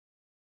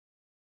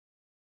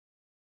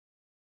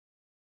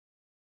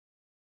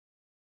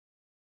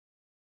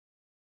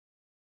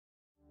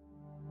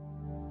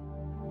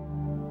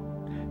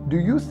Do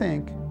you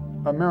think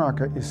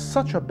America is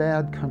such a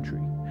bad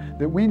country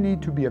that we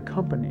need to be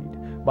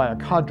accompanied by a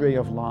cadre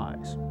of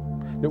lies?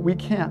 That we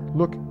can't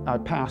look our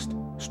past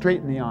straight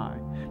in the eye?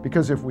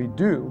 Because if we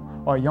do,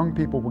 our young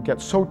people will get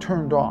so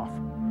turned off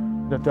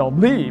that they'll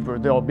leave or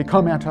they'll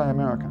become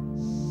anti-American.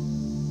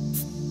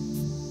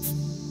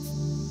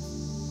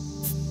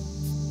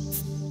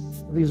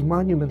 These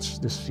monuments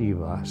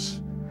deceive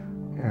us,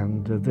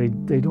 and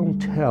they don't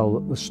tell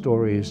the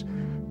stories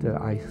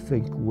that I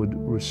think would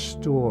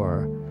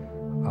restore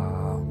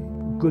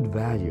good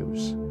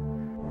values.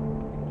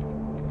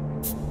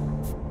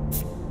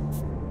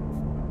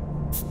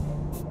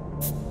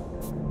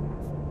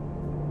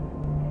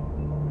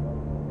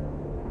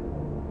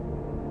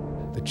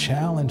 The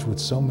challenge with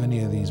so many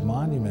of these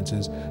monuments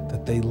is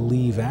that they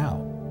leave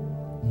out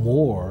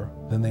more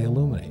than they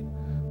illuminate.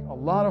 A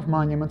lot of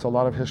monuments, a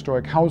lot of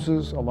historic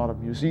houses, a lot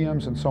of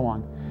museums and so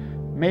on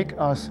make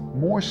us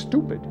more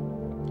stupid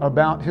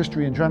about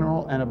history in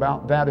general and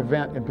about that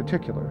event in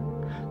particular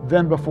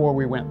than before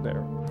we went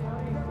there.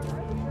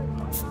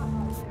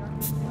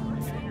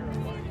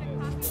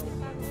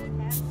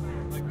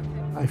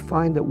 I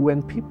find that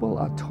when people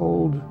are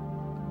told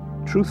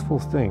truthful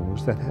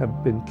things that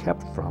have been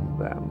kept from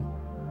them,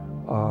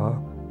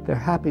 they're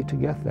happy to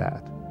get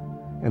that.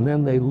 And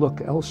then they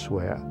look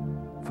elsewhere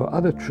for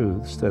other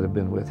truths that have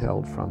been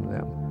withheld from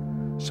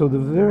them. So the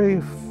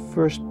very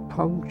first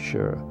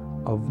puncture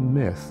of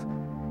myth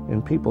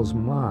in people's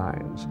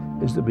minds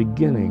is the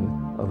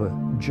beginning of a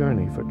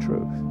journey for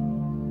truth.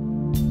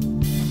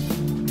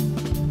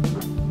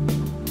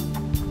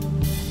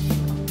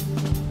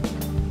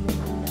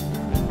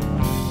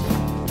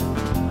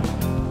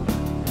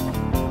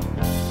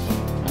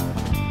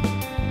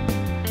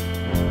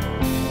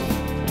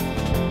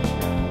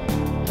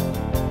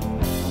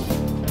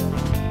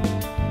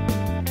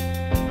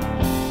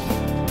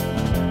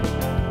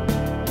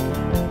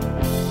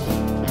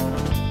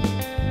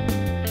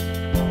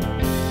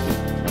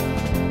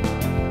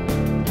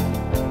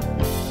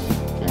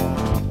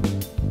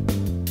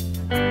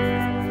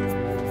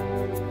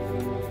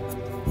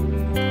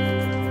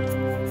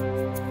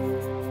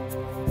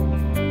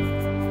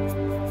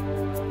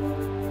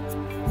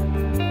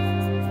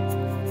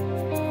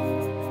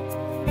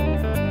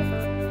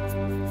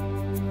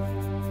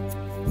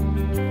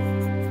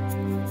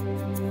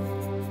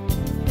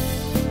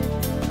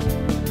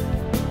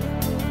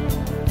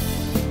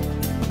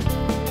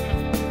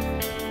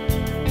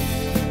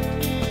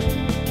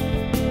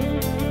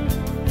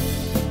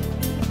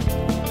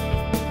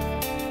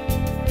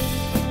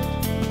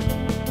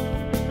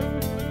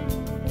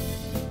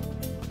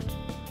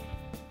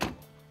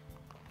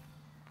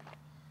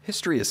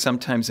 History is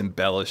sometimes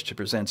embellished to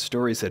present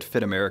stories that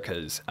fit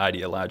America's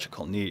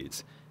ideological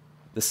needs.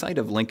 The site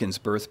of Lincoln's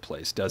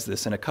birthplace does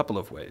this in a couple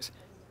of ways,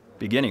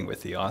 beginning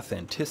with the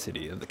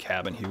authenticity of the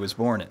cabin he was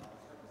born in.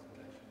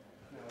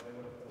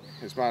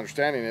 It's my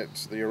understanding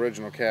it's the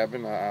original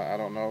cabin. I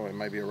don't know, it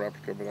may be a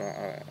replica, but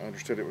I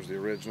understood it was the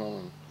original.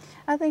 And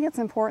I think it's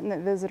important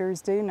that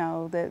visitors do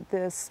know that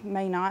this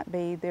may not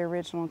be the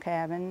original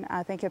cabin.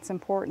 I think it's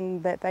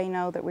important that they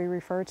know that we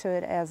refer to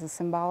it as a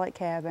symbolic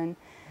cabin.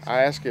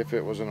 I asked if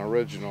it was an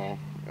original,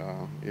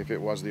 if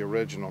it was the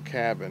original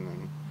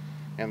cabin,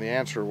 and the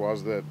answer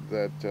was that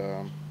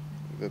the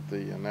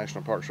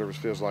National Park Service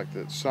feels like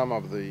that some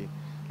of the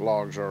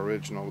logs are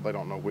original. They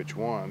don't know which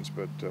ones,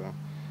 but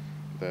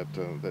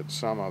that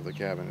some of the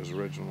cabin is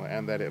original,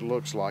 and that it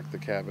looks like the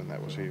cabin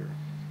that was here.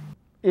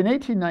 In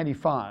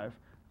 1895,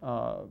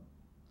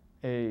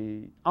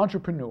 an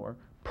entrepreneur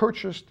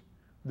purchased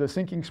the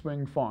Sinking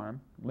Spring farm,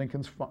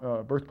 Lincoln's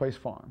birthplace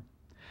farm,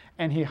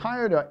 and he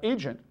hired an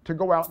agent to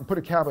go out and put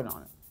a cabin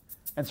on it.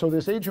 And so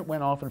this agent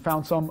went off and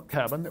found some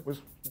cabin that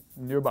was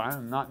nearby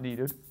and not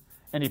needed,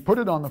 and he put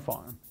it on the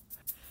farm.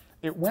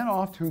 It went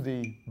off to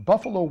the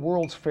Buffalo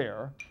World's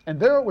Fair, and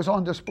there it was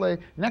on display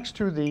next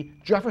to the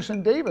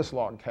Jefferson Davis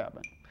log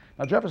cabin.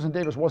 Now, Jefferson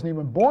Davis wasn't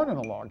even born in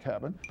a log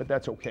cabin, but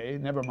that's okay,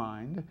 never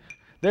mind.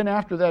 Then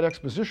after that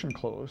exposition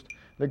closed,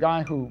 the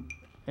guy who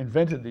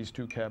invented these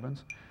two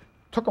cabins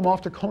took them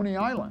off to Coney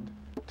Island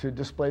to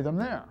display them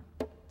there.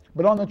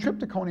 But on the trip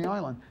to Coney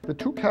Island, the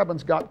two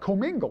cabins got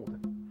commingled.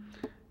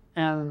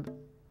 And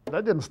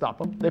that didn't stop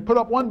them. They put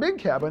up one big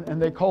cabin,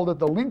 and they called it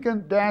the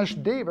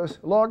Lincoln-Davis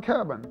log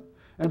cabin.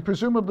 And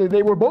presumably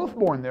they were both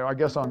born there, I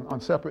guess, on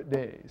separate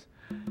days.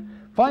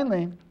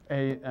 Finally,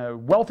 a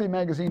wealthy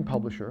magazine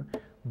publisher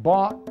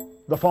bought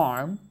the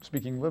farm,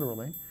 speaking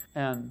literally,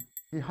 and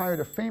he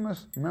hired a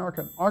famous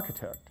American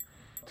architect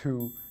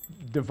to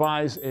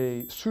devise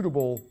a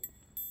suitable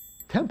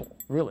temple,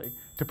 really,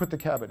 to put the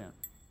cabin in.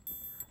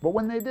 But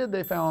when they did,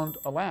 they found,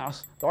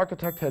 alas, the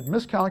architect had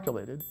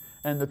miscalculated,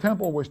 and the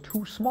temple was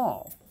too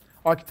small.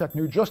 Architect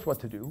knew just what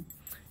to do.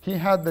 He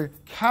had the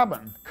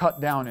cabin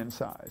cut down in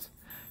size.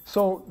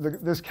 So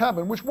this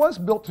cabin, which was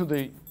built to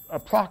the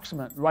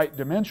approximate right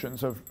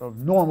dimensions of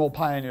normal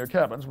pioneer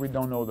cabins, we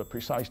don't know the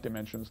precise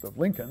dimensions of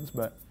Lincoln's,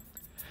 but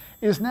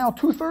is now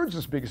 2/3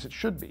 as big as it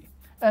should be.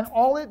 And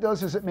all it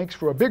does is it makes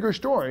for a bigger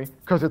story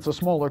because it's a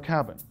smaller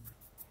cabin.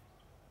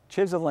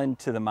 Chiseling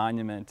to the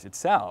monument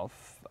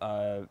itself,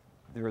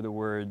 there are the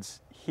words,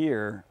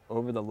 "Here,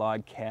 over the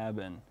log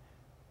cabin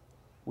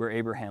where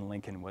Abraham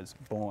Lincoln was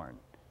born."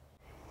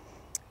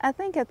 I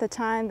think at the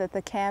time that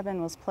the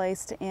cabin was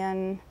placed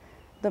in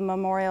the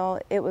memorial,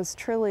 it was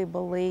truly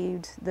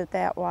believed that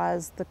that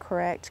was the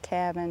correct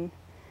cabin.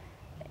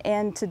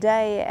 And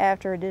today,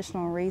 after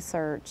additional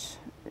research,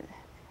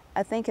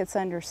 I think it's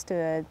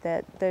understood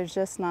that there's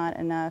just not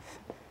enough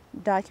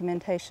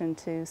documentation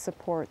to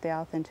support the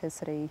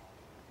authenticity.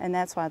 And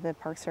that's why the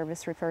Park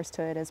Service refers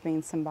to it as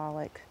being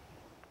symbolic.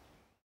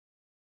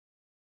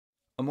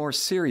 A more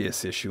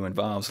serious issue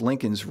involves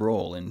Lincoln's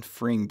role in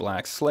freeing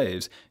black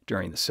slaves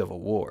during the Civil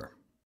War.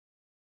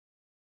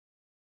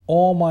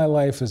 All my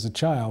life as a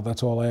child,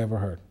 that's all I ever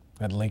heard,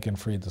 that Lincoln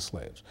freed the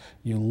slaves.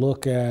 You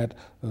look at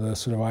the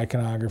sort of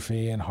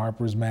iconography in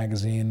Harper's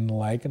Magazine and the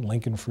like, and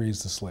Lincoln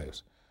frees the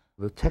slaves.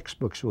 The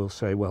textbooks will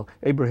say, well,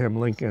 Abraham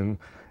Lincoln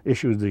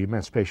issued the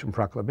Emancipation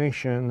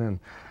Proclamation,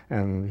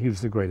 and he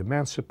was the great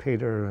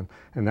emancipator,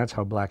 and that's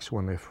how blacks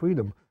won their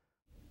freedom.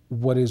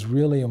 What is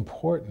really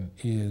important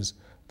is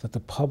that the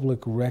public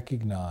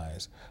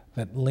recognize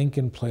that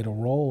Lincoln played a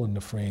role in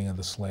the freeing of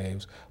the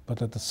slaves, but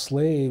that the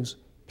slaves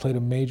played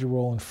a major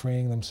role in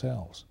freeing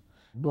themselves.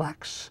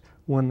 Blacks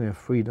won their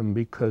freedom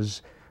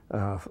because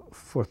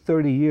for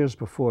 30 years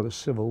before the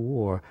Civil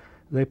War,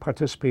 they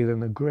participated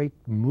in a great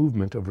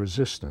movement of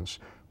resistance.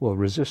 Well,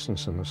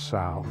 resistance in the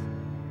South,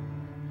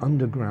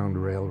 underground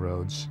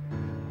railroads,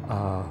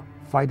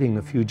 fighting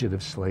the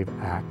Fugitive Slave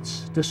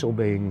Acts,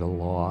 disobeying the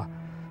law.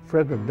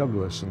 Frederick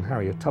Douglass and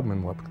Harriet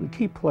Tubman were the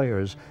key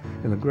players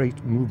in the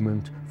great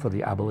movement for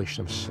the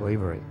abolition of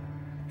slavery.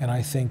 And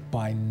I think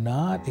by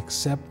not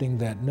accepting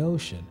that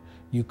notion,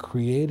 you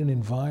create an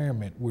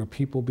environment where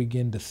people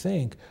begin to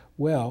think,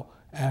 well,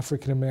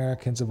 African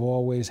Americans have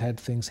always had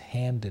things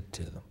handed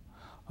to them.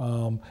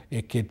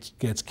 It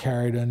gets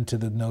carried into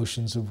the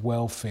notions of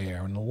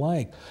welfare and the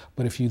like.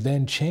 But if you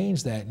then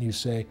change that and you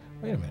say,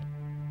 wait a minute,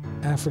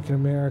 African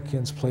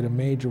Americans played a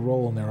major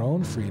role in their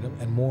own freedom,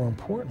 and more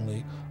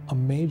importantly, a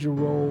major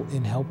role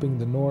in helping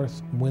the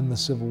North win the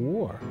Civil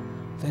War,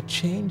 that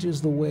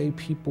changes the way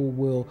people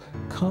will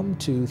come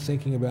to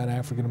thinking about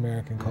African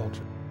American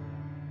culture.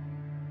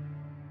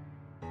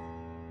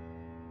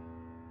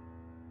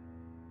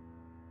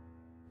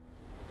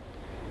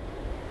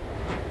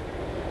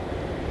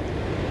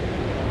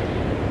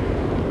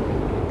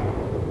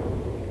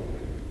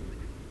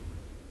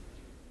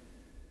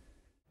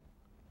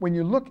 When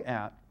you look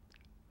at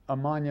a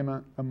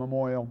monument, a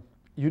memorial,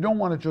 you don't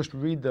want to just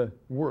read the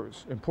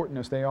words, important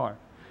as they are.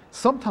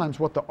 Sometimes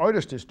what the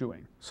artist is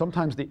doing,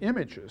 sometimes the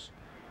images,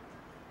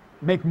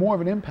 make more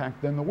of an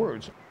impact than the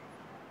words.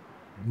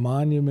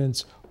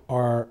 Monuments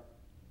are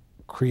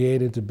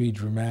created to be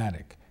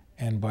dramatic,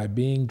 and by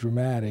being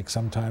dramatic,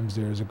 sometimes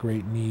there's a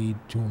great need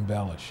to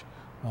embellish.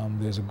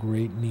 There's a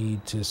great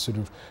need to sort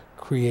of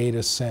create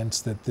a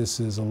sense that this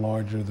is a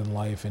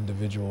larger-than-life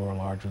individual or a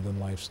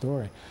larger-than-life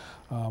story.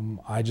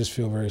 I just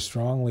feel very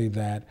strongly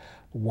that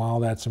while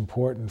that's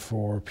important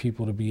for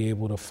people to be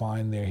able to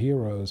find their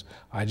heroes,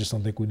 I just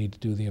don't think we need to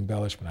do the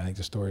embellishment. I think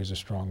the stories are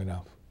strong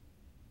enough.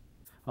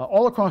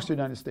 All across the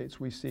United States,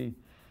 we see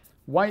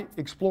white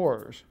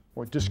explorers,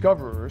 or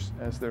discoverers,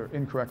 as they're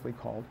incorrectly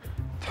called,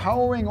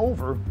 towering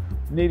over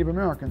Native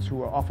Americans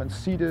who are often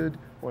seated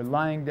or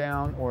lying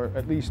down or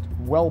at least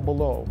well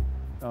below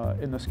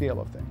in the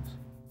scale of things.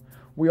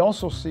 We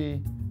also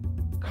see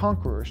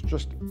conquerors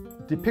just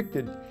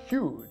depicted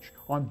huge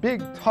on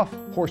big, tough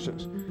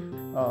horses,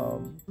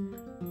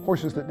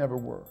 horses that never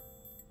were.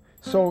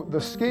 So the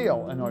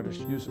scale an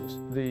artist uses,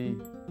 the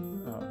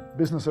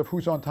business of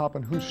who's on top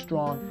and who's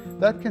strong,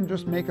 that can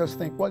just make us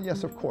think, well,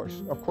 yes, of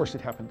course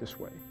it happened this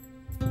way.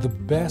 The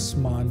best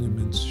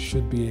monuments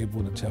should be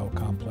able to tell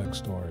complex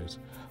stories,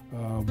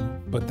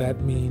 but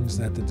that means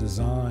that the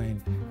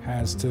design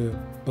has to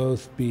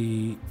both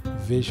be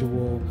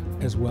visual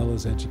as well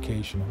as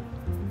educational.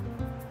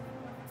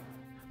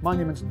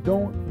 Monuments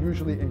don't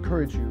usually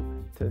encourage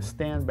you to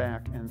stand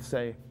back and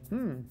say,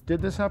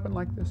 did this happen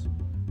like this?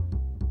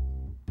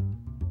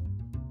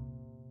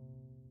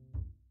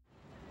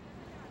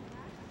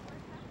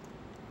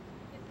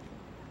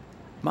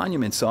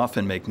 Monuments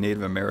often make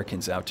Native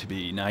Americans out to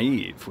be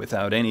naive,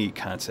 without any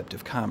concept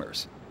of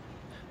commerce.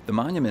 The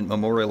monument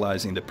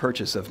memorializing the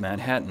purchase of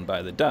Manhattan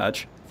by the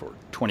Dutch, for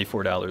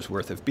 $24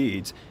 worth of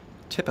beads,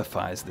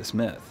 typifies this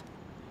myth.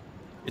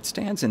 It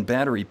stands in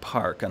Battery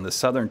Park on the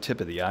southern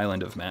tip of the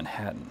island of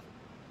Manhattan.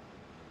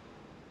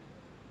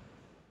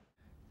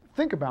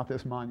 Think about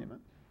this monument.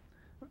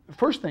 The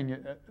first thing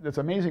that's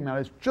amazing about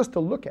it is just to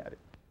look at it.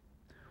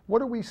 What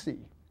do we see?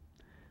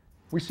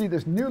 We see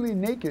this nearly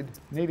naked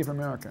Native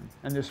American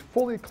and this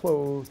fully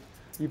clothed,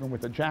 even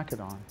with a jacket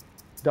on,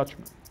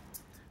 Dutchman.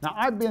 Now,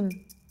 I've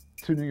been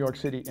to New York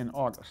City in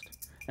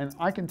August, and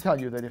I can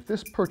tell you that if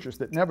this purchase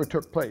that never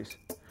took place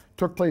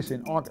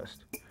in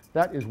August,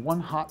 that is one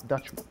hot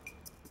Dutchman.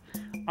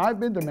 I've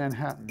been to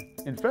Manhattan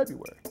in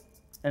February,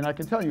 and I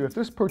can tell you if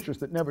this purchase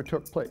that never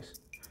took place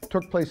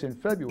in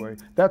February,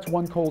 that's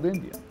one cold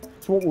Indian.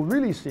 So So what we're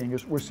really seeing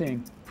is we're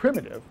seeing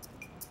primitive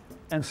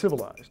and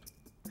civilized.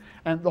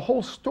 And the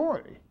whole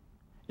story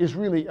is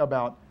really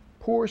about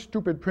poor,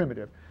 stupid,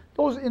 primitive.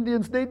 Those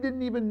Indians, they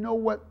didn't even know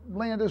what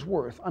land is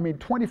worth. I mean,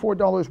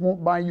 $24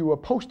 won't buy you a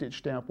postage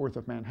stamp worth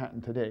of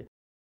Manhattan today.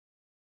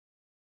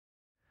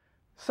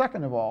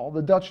 Second of all,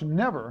 the Dutch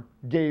never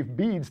gave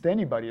beads to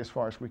anybody as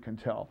far as we can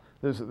tell.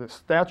 There's this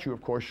statue,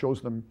 of course, shows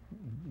them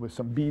with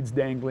some beads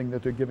dangling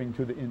that they're giving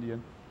to the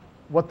Indian.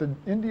 What the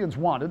Indians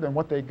wanted and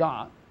what they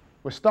got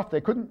was stuff they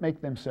couldn't make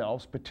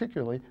themselves,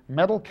 particularly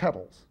metal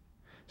kettles,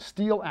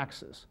 steel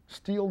axes,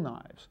 steel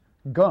knives,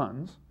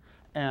 guns,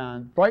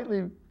 and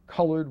brightly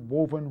colored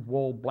woven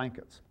wool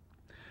blankets.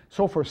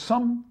 So for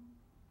some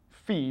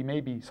fee,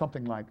 maybe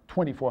something like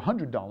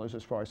 $2,400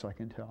 as far as I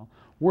can tell,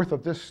 worth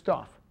of this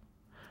stuff,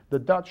 the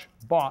Dutch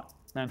bought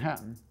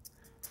Manhattan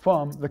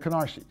from the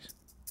Canarsies.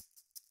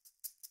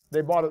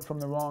 They bought it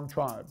from the wrong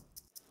tribe.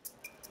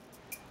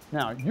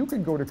 Now, you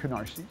can go to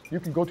Canarsie,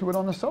 you can go to it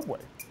on the subway.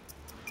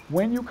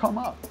 When you come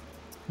up,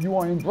 you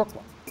are in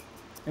Brooklyn.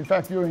 In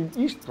fact, you're in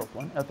East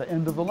Brooklyn at the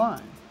end of the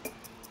line.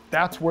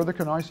 That's where the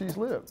Canarsies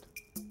lived.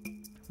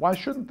 Why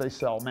shouldn't they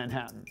sell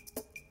Manhattan?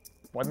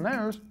 Wasn't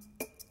theirs.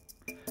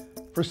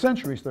 For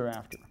centuries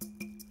thereafter,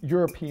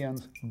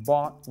 Europeans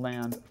bought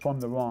land from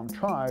the wrong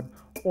tribe,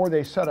 or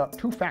they set up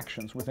two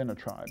factions within a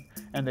tribe,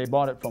 and they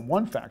bought it from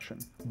one faction,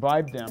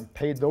 bribed them,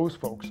 paid those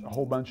folks a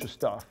whole bunch of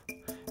stuff,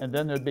 and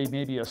then there'd be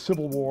maybe a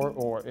civil war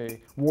or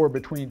a war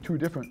between two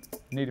different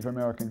Native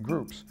American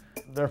groups.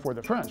 Therefore,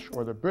 the French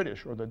or the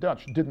British or the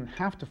Dutch didn't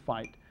have to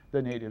fight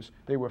the natives.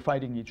 They were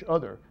fighting each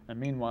other, and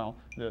meanwhile,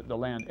 the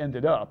land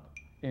ended up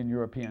in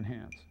European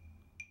hands.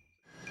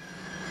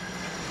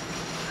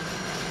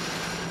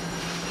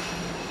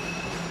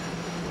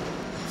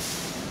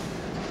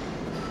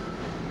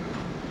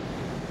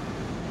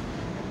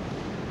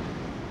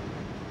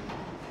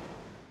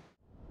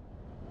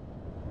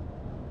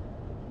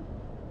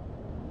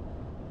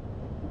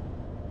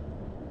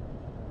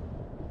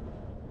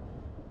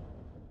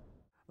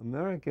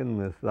 American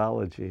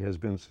mythology has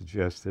been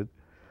suggested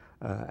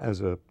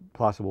as a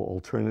possible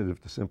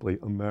alternative to simply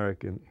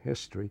American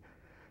history.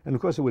 And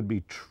of course it would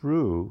be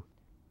true.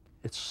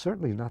 It's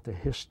certainly not the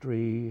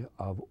history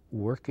of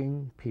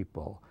working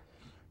people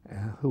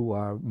who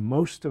are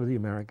most of the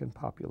American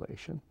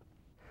population.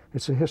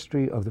 It's a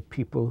history of the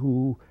people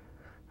who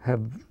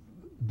have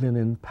been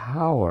in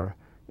power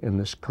in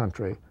this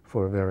country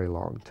for a very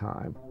long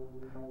time.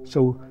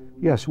 So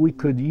yes, we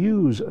could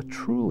use a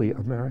truly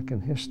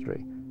American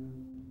history.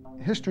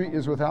 History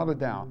is without a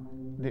doubt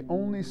the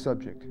only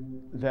subject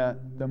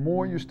that the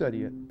more you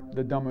study it,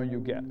 the dumber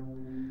you get.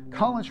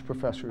 College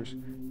professors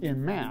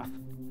in math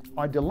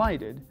are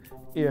delighted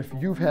if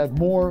you've had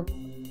more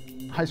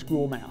high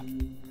school math.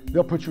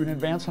 They'll put you in an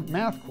advanced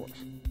math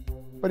course.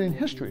 But in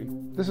history,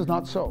 this is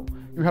not so.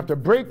 You have to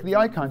break the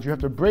icons, you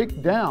have to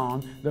break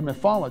down the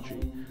mythology,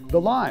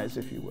 the lies,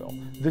 if you will,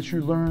 that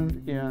you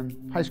learned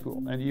in high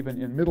school and even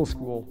in middle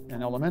school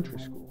and elementary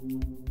school.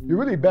 You're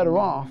really better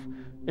off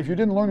if you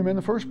didn't learn them in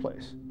the first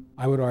place.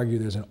 I would argue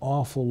there's an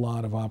awful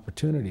lot of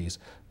opportunities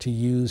to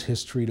use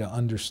history to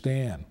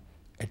understand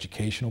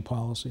educational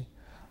policy,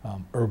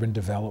 urban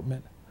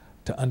development,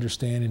 to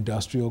understand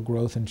industrial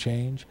growth and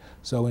change.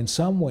 So in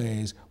some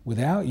ways,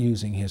 without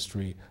using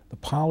history, the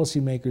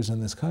policymakers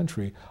in this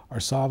country are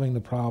solving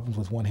the problems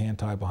with one hand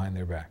tied behind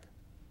their back.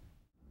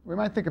 We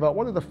might think about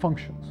what are the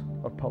functions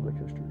of public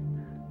history.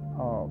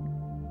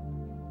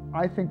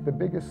 I think the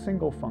biggest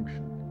single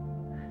function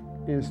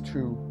is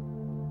to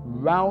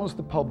rouse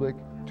the public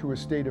to a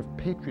state of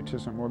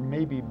patriotism, or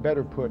maybe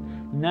better put,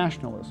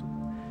 nationalism.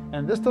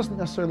 And this doesn't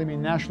necessarily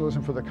mean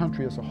nationalism for the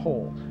country as a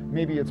whole.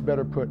 Maybe it's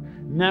better put,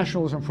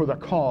 nationalism for the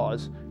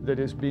cause that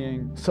is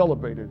being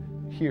celebrated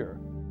here.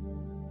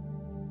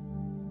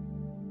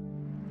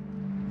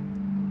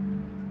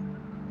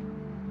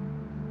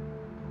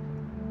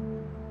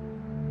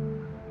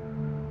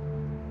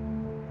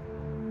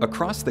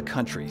 Across the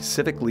country,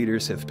 civic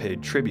leaders have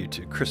paid tribute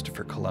to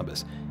Christopher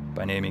Columbus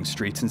by naming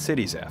streets and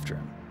cities after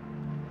him,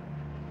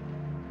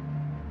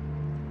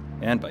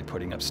 and by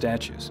putting up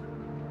statues.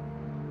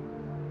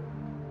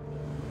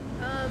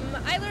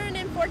 I learned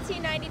in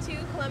 1492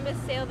 Columbus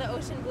sailed the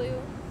ocean blue,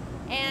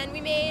 and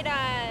we made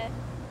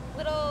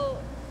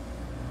little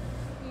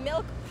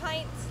milk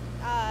pint,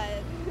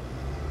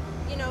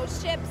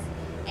 ships,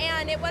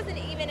 and it wasn't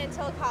even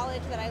until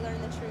college that I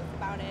learned the truth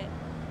about it.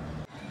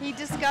 He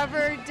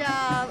discovered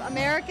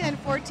America in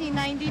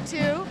 1492,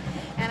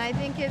 and I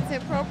think it's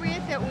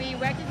appropriate that we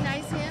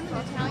recognize him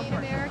and Italian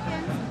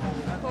Americans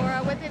for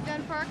what they've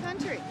done for our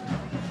country.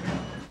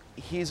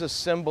 He's a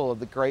symbol of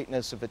the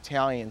greatness of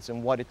Italians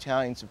and what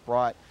Italians have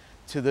brought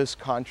to this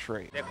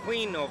country. The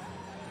Queen of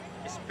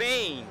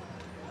Spain,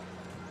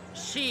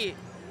 she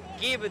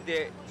gave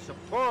the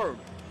support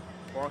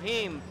for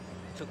him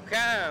to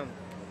come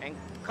and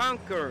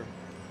conquer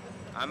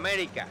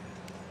America.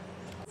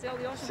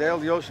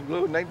 Sailed the ocean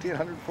blue in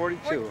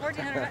 1942.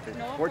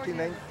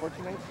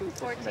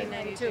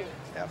 1492.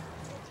 Yep.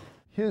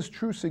 His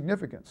true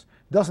significance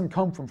doesn't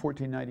come from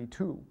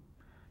 1492.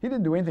 He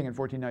didn't do anything in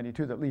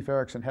 1492 that Leif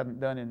Erikson hadn't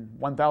done in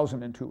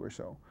 1002 or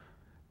so.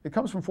 It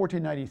comes from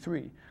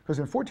 1493, because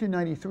in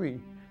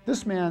 1493,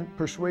 this man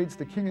persuades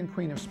the King and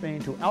Queen of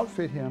Spain to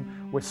outfit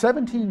him with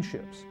 17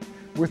 ships,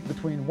 with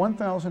between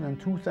 1,000 and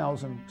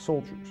 2,000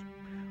 soldiers,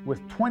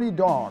 with 20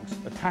 dogs,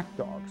 attack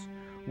dogs,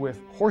 with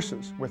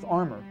horses, with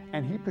armor,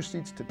 and he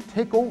proceeds to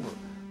take over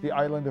the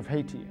island of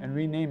Haiti and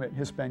rename it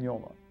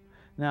Hispaniola.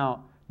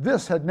 Now,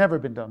 this had never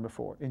been done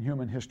before in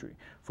human history,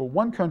 for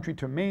one country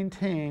to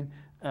maintain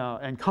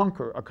and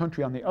conquer a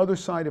country on the other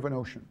side of an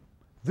ocean.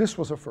 This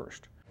was a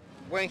first.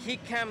 When he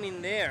came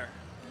in there,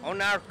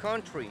 on our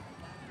country,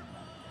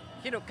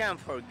 he don't come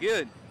for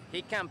good,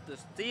 he come to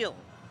steal.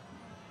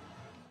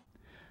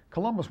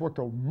 Columbus worked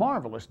a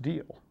marvelous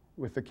deal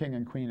with the King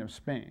and Queen of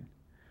Spain.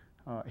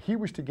 He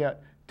was to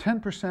get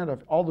 10%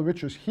 of all the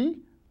riches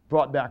he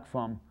brought back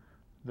from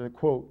the,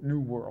 quote,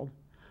 New World,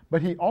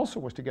 but he also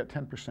was to get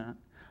 10%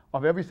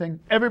 of everything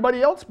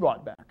everybody else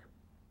brought back.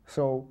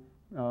 So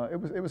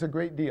it was a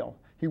great deal.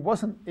 He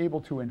wasn't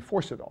able to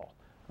enforce it all.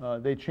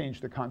 They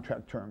changed the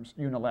contract terms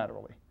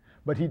unilaterally,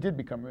 but he did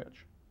become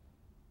rich.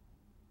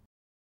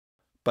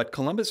 But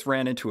Columbus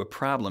ran into a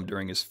problem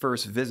during his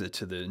first visit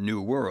to the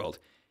New World.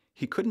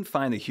 He couldn't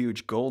find the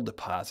huge gold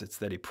deposits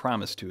that he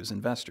promised to his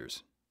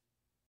investors.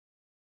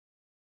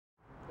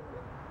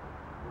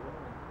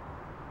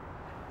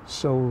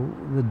 So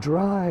the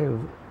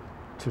drive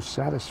to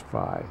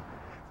satisfy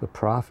the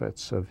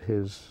profits of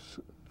his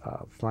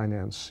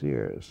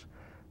financiers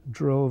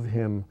drove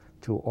him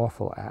to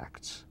awful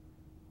acts.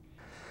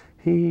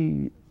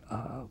 He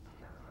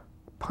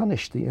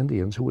punished the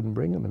Indians who wouldn't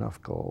bring him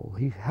enough gold.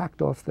 He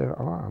hacked off their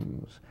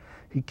arms.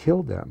 He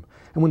killed them.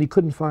 And when he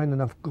couldn't find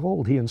enough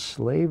gold, he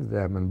enslaved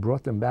them and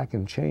brought them back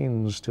in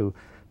chains to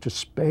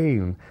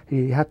Spain.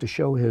 He had to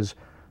show his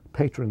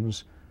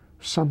patrons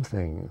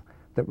something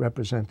that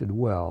represented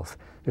wealth,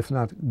 if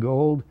not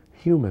gold,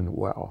 human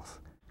wealth.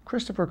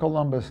 Christopher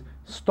Columbus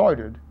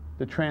started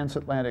the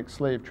transatlantic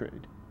slave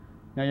trade.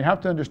 Now you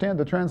have to understand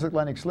the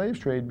transatlantic slave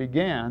trade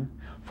began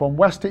from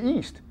west to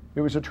east. It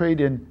was a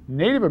trade in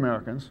Native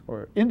Americans,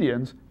 or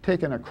Indians,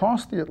 taken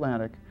across the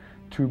Atlantic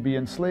to be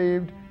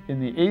enslaved in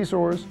the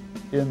Azores,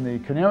 in the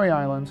Canary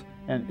Islands,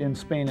 and in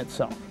Spain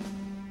itself.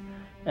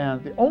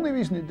 And the only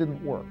reason it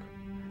didn't work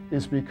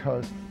is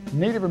because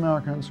Native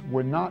Americans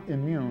were not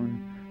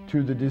immune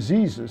to the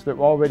diseases that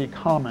were already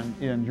common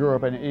in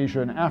Europe and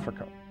Asia and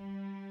Africa.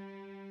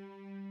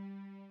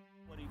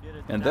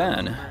 And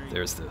then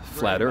there's the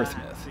flat earth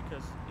myth.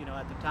 Because, you know,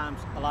 at the time,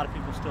 a lot of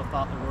people still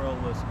thought the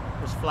world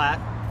was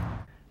flat.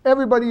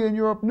 Everybody in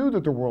Europe knew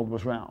that the world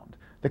was round.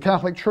 The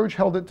Catholic Church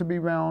held it to be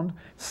round.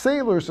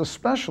 Sailors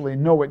especially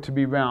know it to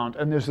be round.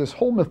 And there's this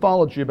whole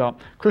mythology about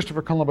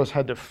Christopher Columbus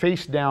had to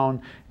face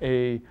down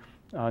a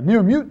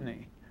near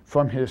mutiny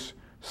from his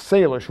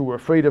sailors who were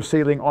afraid of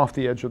sailing off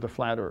the edge of the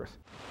flat earth.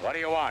 What do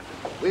you want?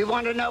 We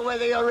want to know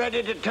whether you're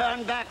ready to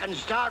turn back and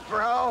start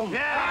for home.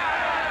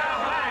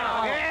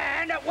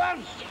 Yeah, and at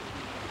once.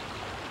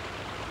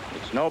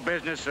 It's no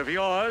business of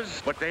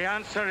yours, but the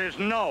answer is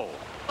no.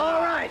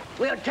 All right,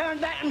 we'll turn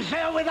back and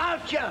sail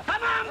without you.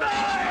 Come on, boys!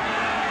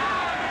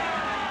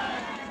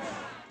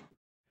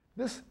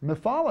 This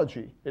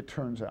mythology, it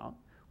turns out,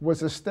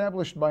 was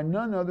established by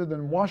none other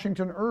than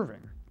Washington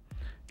Irving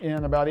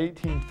in about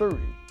 1830.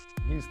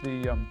 He's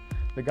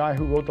the guy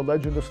who wrote The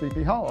Legend of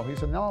Sleepy Hollow.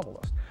 He's a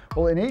novelist.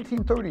 Well, in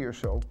 1830 or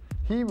so,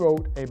 he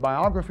wrote a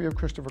biography of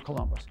Christopher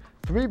Columbus.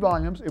 3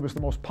 volumes. It was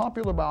the most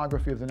popular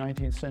biography of the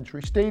 19th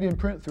century, stayed in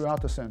print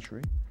throughout the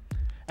century.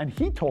 And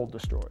he told the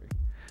story,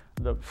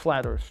 the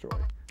flat earth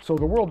story. So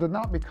the world did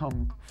not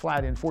become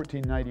flat in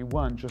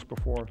 1491 just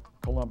before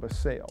Columbus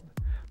sailed.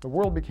 The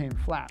world became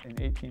flat in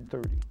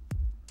 1830.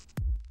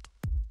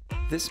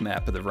 This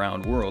map of the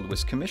round world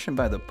was commissioned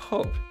by the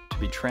Pope to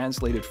be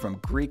translated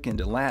from Greek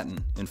into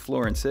Latin in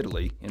Florence,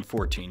 Italy in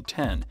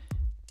 1410,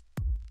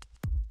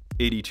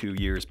 82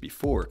 years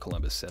before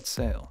Columbus set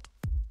sail.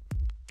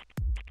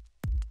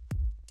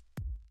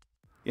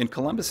 In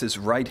Columbus's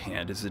right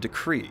hand is a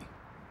decree.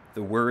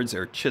 The words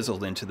are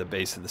chiseled into the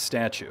base of the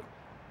statue.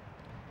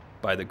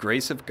 By the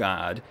grace of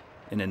God,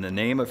 and in the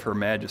name of Her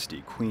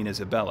Majesty, Queen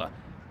Isabella,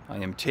 I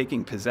am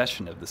taking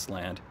possession of this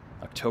land,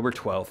 October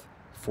 12,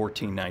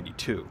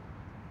 1492.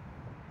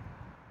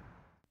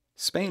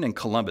 Spain and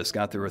Columbus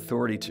got their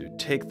authority to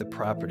take the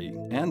property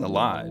and the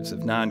lives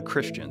of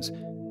non-Christians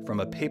from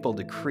a papal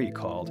decree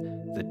called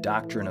the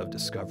Doctrine of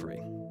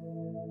Discovery.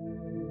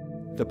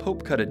 The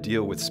Pope cut a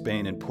deal with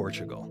Spain and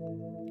Portugal.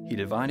 He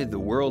divided the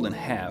world in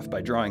half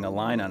by drawing a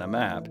line on a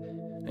map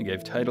and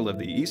gave title of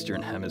the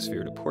Eastern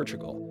Hemisphere to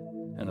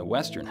Portugal and the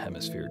Western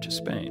Hemisphere to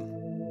Spain.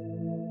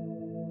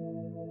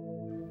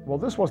 Well,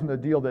 this wasn't a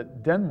deal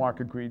that Denmark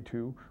agreed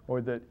to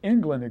or that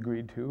England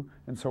agreed to,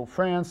 and so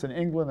France and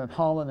England and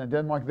Holland and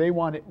Denmark, they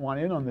want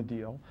in on the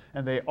deal,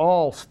 and they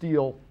all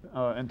steal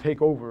and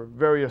take over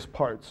various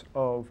parts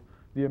of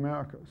the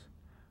Americas.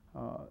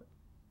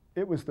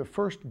 It was the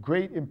first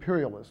great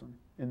imperialism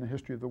in the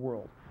history of the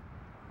world.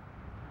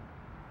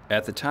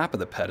 At the top of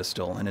the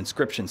pedestal, an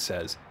inscription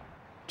says,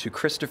 "To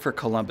Christopher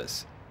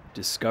Columbus,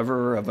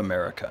 discoverer of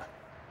America.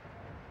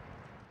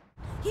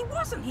 He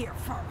wasn't here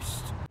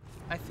first.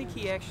 I think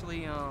he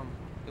actually,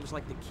 it was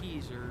like the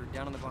Keys or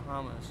down in the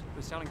Bahamas. It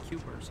was down in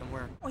Cuba or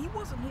somewhere. Oh, he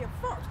wasn't here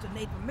first. The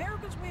Native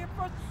Americans were here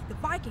first. The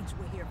Vikings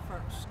were here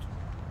first.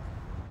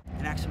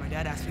 And actually, my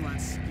dad asked me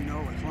once, you know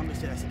what Columbus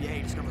did? I said, yeah,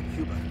 he discovered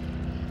Cuba.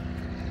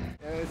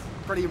 And it's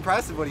pretty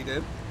impressive what he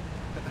did.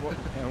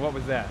 And what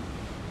was that?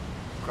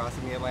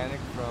 Crossing the Atlantic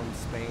from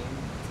Spain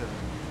to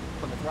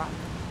Plymouth Rock.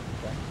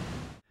 Okay.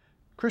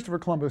 Christopher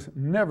Columbus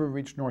never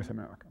reached North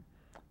America.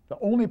 The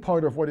only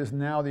part of what is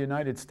now the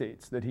United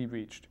States that he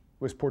reached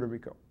was Puerto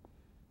Rico.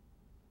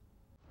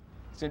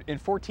 So in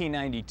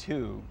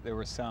 1492, there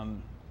were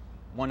some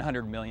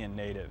 100 million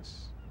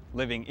natives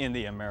living in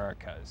the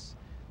Americas.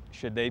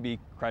 Should they be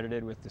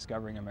credited with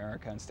discovering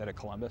America instead of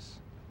Columbus?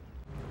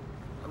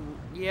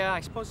 Yeah,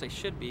 I suppose they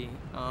should be.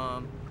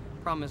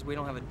 Problem is we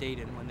don't have a date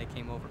in when they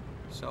came over.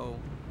 So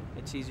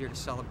it's easier to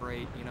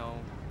celebrate, you know,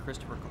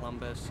 Christopher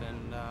Columbus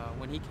and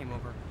when he came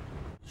over.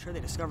 Sure,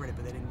 they discovered it,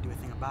 but they didn't do a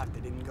thing about it.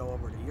 They didn't go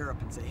over to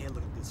Europe and say, hey,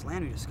 look at this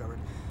land we discovered.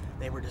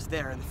 They were just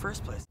there in the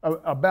first place.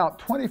 About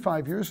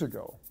 25 years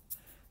ago,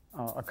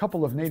 a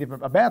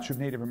batch of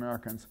Native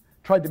Americans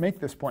tried to make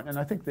this point, and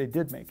I think they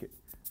did make it.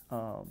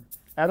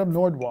 Adam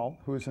Nordwall,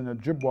 who is an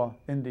Ojibwa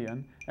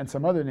Indian, and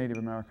some other Native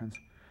Americans,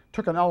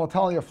 took an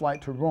Alitalia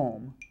flight to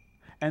Rome,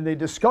 and they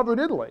discovered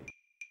Italy.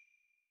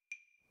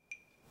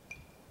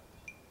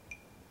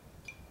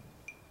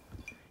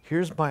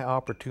 Here's my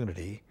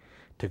opportunity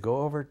to go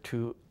over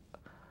to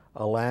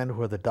a land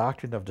where the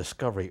doctrine of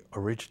discovery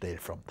originated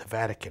from, the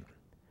Vatican.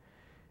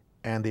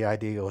 And the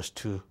idea was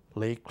to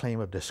lay claim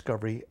of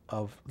discovery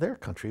of their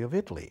country, of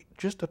Italy,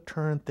 just to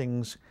turn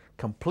things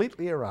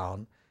completely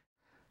around.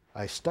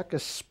 I stuck a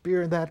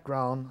spear in that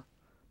ground,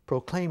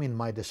 proclaiming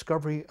my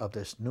discovery of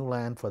this new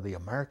land for the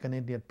American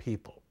Indian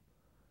people.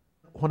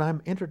 When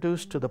I'm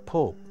introduced to the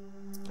Pope,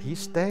 he's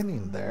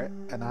standing there,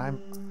 and I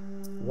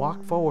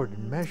walk forward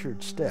in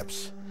measured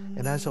steps.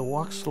 And as I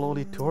walk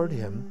slowly toward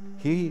him,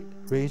 he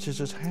raises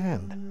his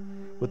hand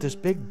with this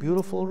big,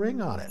 beautiful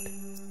ring on it.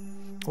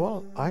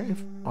 Well, I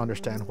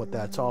understand what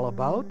that's all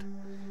about.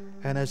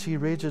 And as he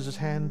raises his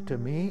hand to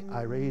me,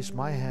 I raise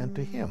my hand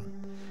to him.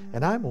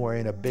 And I'm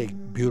wearing a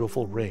big,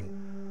 beautiful ring.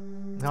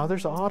 Now,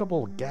 there's an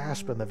audible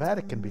gasp in the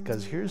Vatican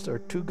because here's their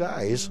two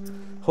guys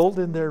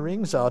holding their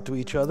rings out to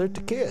each other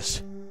to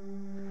kiss.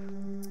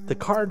 The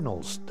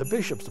cardinals, the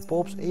bishops, the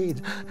Pope's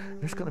aides,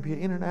 there's going to be an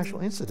international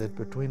incident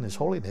between His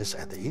Holiness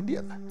and the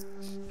Indian.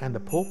 And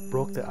the Pope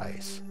broke the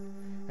ice.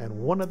 And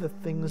one of the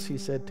things he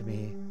said to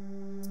me,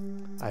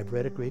 I've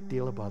read a great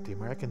deal about the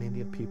American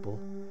Indian people,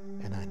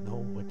 and I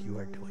know what you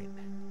are doing.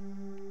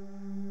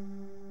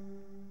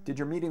 Did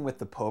your meeting with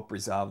the Pope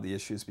resolve the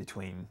issues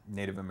between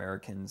Native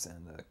Americans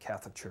and the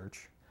Catholic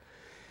Church?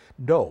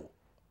 No,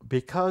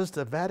 because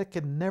the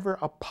Vatican never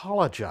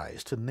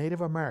apologized to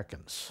Native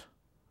Americans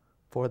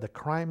for the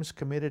crimes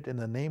committed in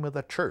the name of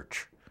the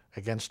Church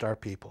against our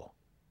people.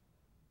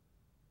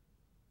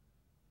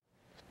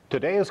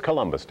 Today is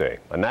Columbus Day,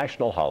 a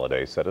national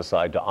holiday set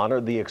aside to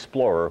honor the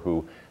explorer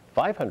who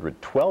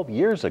 512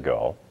 years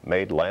ago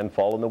made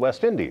landfall in the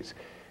West Indies.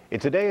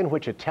 It's a day in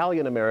which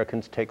Italian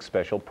Americans take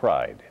special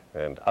pride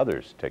and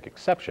others take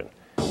exception.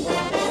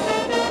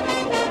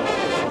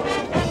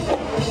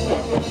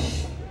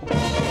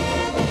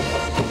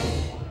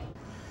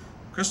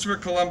 Christopher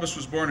Columbus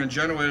was born in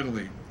Genoa,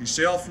 Italy. He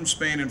sailed from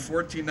Spain in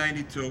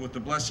 1492 with the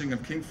blessing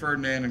of King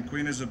Ferdinand and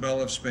Queen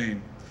Isabella of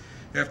Spain.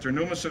 After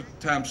numerous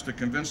attempts to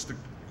convince the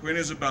Queen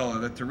Isabella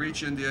that to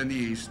reach India in the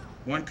east,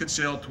 one could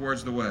sail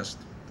towards the west,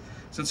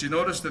 since he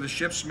noticed that a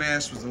ship's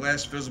mast was the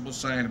last visible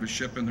sign of a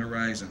ship in the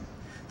horizon.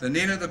 The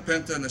Nina, the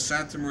Pinta, and the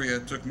Santa Maria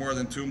took more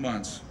than 2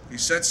 months. He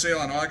set sail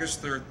on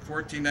August 3,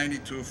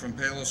 1492 from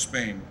Palos,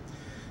 Spain.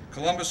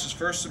 Columbus's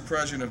first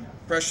impression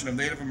of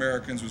Native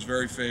Americans was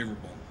very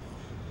favorable.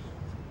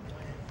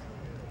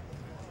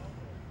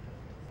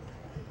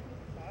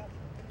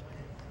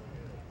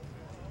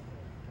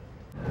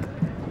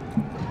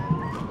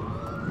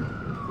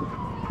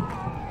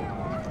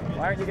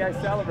 Why aren't you guys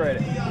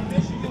celebrating?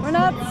 We're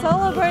not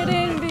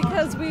celebrating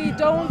because we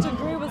don't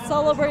agree with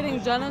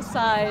celebrating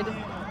genocide.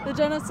 The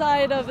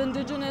genocide of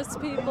indigenous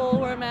people who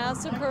were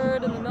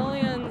massacred in the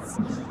millions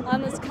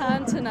on this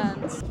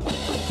continent.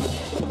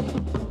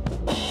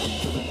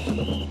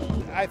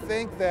 I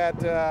think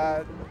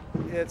that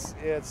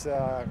it's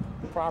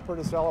proper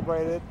to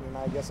celebrate it, and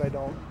I guess I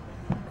don't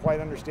quite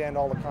understand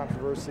all the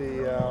controversy,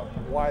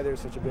 why there's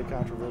such a big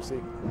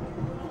controversy.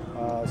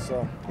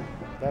 So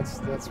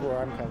that's where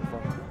I'm coming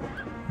from.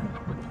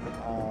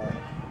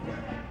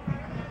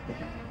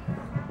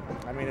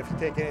 I mean, if you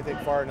take anything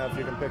far enough,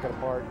 you can pick it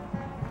apart.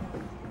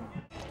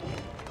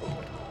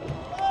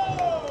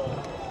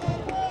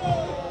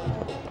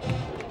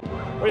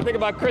 What do you think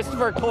about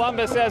Christopher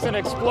Columbus as an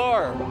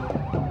explorer?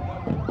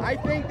 I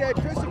think that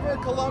Christopher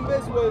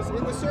Columbus was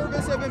in the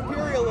service of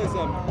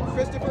imperialism.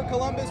 Christopher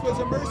Columbus was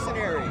a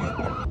mercenary.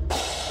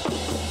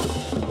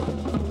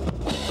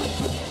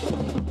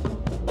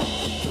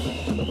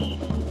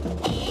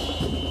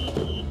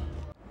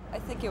 I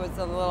think it was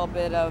a little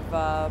bit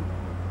of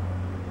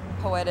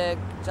poetic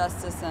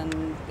justice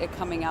and it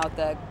coming out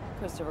that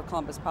Christopher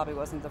Columbus probably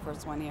wasn't the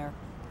first one here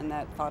and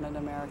that founded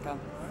America.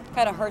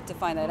 Kind of hurt to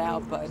find that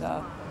out, but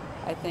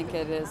I think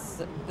it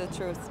is the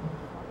truth.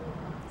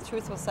 The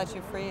truth will set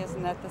you free,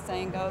 isn't that the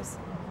saying goes?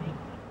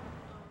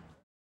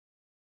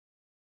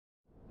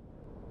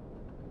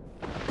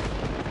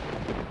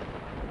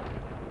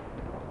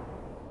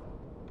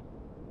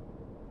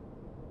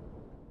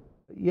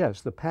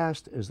 Yes, the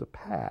past is the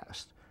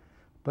past,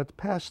 but the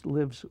past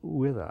lives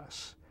with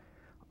us.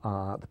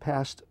 The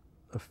past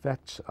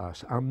affects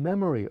us. Our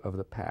memory of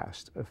the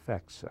past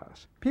affects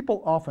us.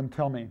 People often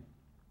tell me,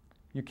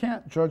 you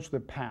can't judge the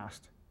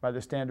past by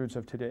the standards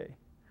of today.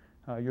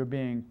 You're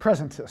being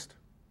presentist.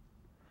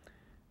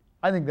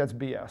 I think that's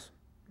BS,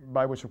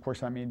 by which, of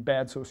course, I mean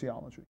bad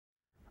sociology.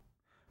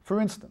 For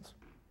instance,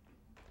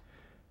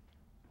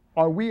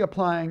 are we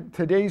applying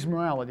today's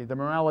morality, the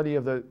morality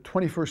of the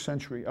 21st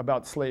century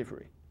about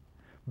slavery,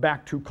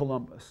 back to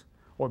Columbus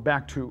or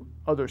back to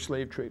other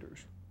slave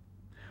traders?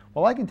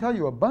 Well, I can tell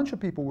you a bunch of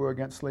people were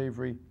against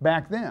slavery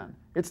back then.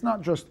 It's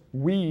not just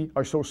we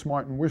are so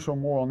smart and we're so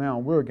moral now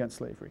and we're against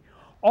slavery.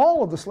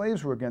 All of the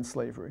slaves were against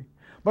slavery,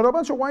 but a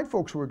bunch of white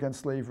folks were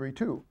against slavery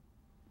too.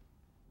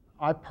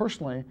 I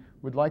personally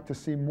would like to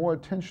see more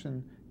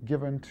attention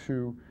given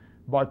to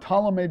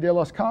Bartolomé de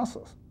las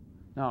Casas.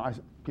 Now,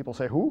 people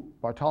say, who?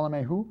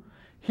 Bartolomé who?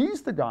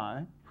 He's the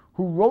guy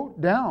who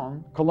wrote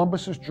down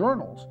Columbus's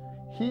journals.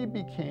 He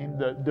became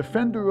the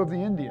defender of the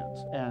Indians,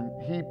 and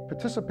he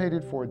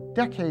participated for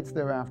decades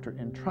thereafter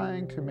in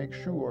trying to make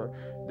sure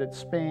that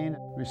Spain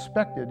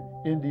respected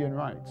Indian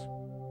rights.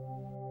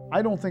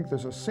 I don't think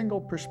there's a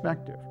single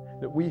perspective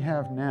that we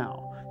have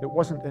now that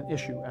wasn't an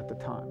issue at the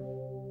time.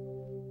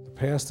 The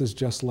past is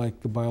just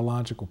like the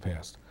biological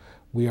past.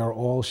 We are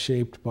all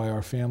shaped by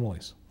our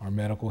families, our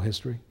medical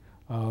history,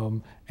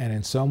 and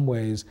in some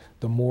ways,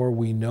 the more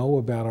we know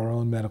about our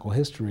own medical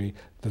history,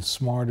 the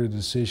smarter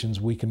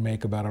decisions we can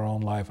make about our own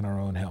life and our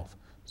own health.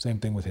 Same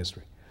thing with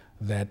history,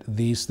 that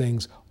these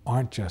things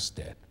aren't just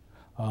dead.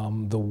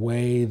 The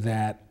way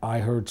that I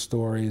heard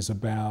stories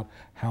about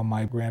how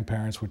my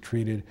grandparents were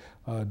treated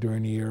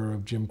during the era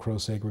of Jim Crow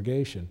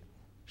segregation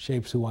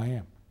shapes who I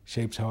am,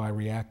 shapes how I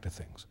react to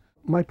things.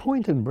 My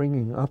point in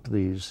bringing up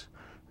these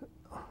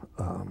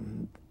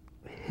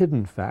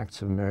hidden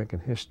facts of American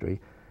history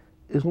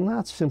is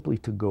not simply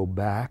to go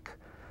back,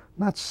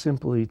 not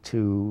simply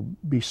to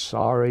be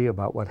sorry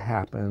about what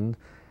happened,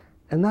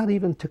 and not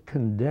even to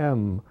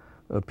condemn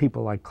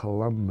people like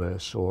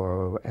Columbus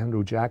or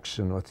Andrew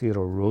Jackson or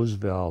Theodore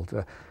Roosevelt.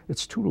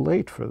 It's too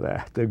late for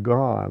that. They're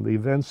gone. The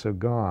events are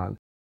gone.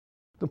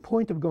 The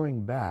point of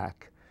going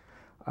back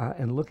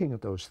and looking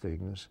at those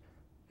things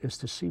is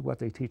to see what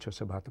they teach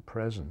us about the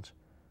present.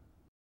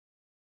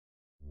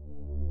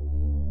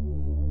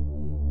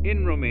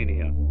 In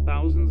Romania,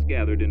 thousands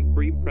gathered in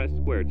Free Press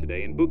Square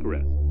today in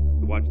Bucharest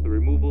to watch the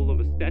removal of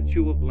a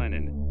statue of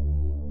Lenin.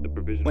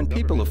 When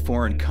people of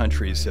foreign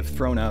countries have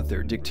thrown out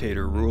their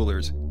dictator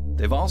rulers,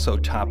 they've also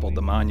toppled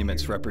the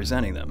monuments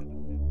representing them.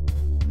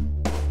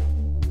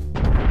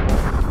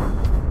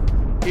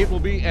 It will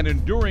be an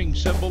enduring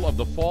symbol of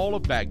the fall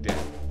of Baghdad,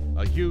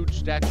 a huge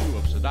statue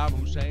of Saddam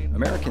Hussein.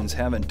 Americans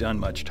haven't done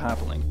much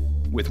toppling,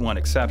 with one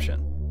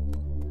exception.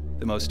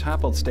 The most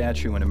toppled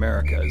statue in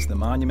America is the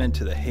monument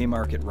to the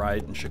Haymarket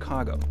riot in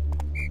Chicago.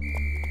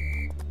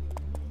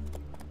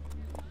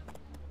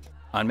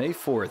 On May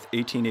 4th,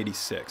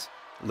 1886,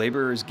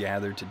 laborers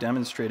gathered to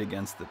demonstrate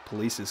against the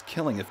police's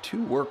killing of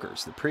 2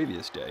 workers the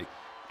previous day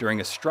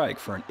during a strike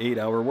for an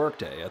 8-hour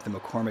workday at the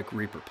McCormick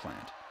Reaper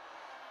plant.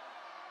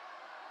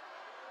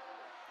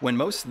 When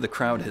most of the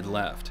crowd had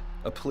left,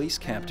 a police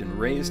captain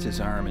raised his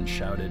arm and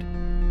shouted,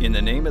 "In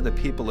the name of the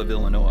people of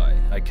Illinois,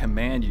 I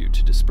command you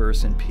to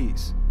disperse in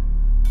peace."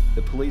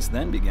 The police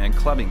then began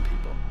clubbing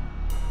people.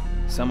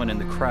 Someone in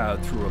the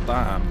crowd threw a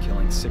bomb,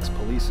 killing 6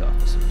 police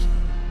officers.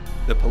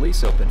 The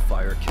police opened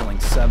fire, killing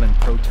 7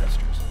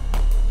 protesters.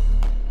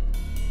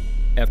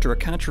 After a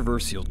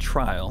controversial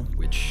trial,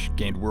 which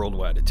gained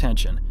worldwide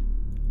attention,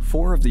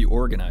 4 of the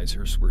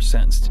organizers were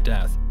sentenced to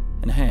death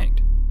and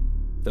hanged,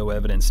 though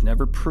evidence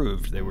never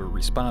proved they were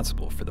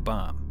responsible for the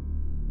bomb.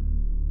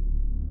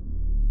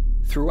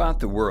 Throughout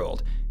the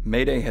world,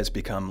 May Day has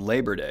become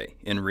Labor Day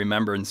in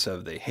remembrance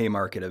of the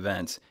Haymarket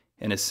events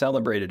and is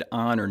celebrated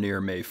on or near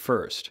May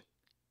 1st.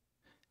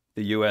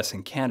 The US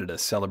and Canada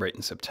celebrate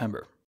in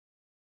September.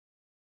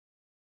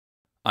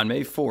 On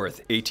May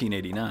 4th,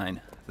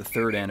 1889, the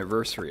 3rd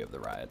anniversary of the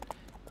riot,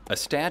 a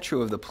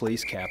statue of the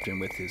police captain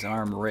with his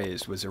arm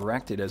raised was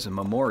erected as a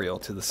memorial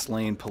to the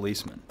slain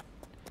policemen.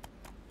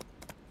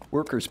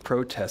 Workers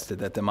protested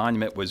that the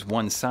monument was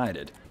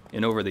one-sided,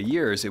 and over the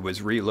years it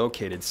was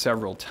relocated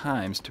several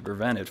times to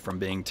prevent it from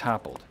being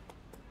toppled.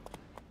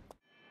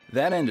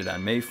 That ended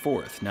on May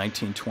 4th,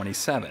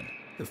 1927,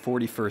 the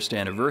 41st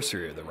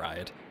anniversary of the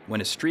riot,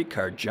 when a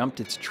streetcar jumped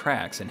its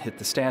tracks and hit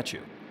the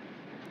statue.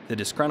 The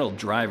disgruntled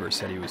driver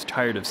said he was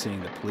tired of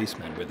seeing the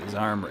policeman with his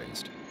arm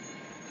raised.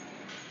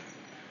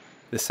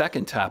 The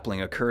second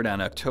toppling occurred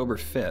on October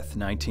 5th,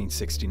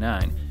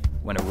 1969,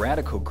 when a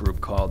radical group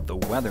called the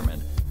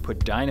Weathermen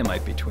put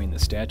dynamite between the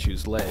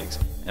statue's legs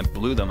and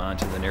blew them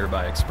onto the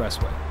nearby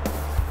expressway.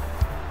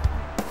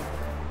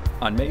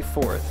 On May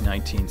 4th,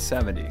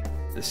 1970,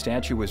 the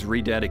statue was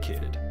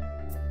rededicated.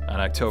 On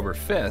October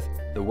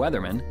 5th, the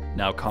Weathermen,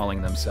 now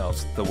calling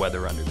themselves the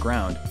Weather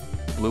Underground,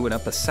 blew it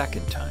up a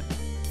second time.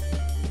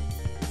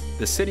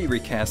 The city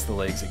recast the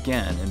legs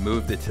again and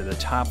moved it to the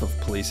top of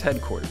police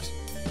headquarters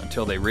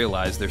until they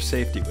realized their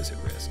safety was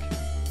at risk.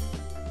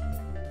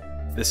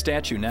 The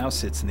statue now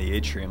sits in the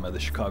atrium of the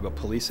Chicago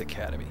Police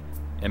Academy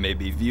and may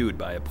be viewed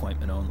by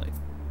appointment only.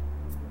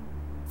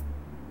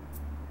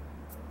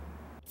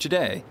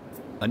 Today,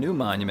 a new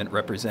monument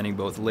representing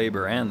both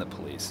labor and the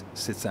police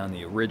sits on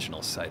the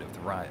original site of the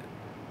riot.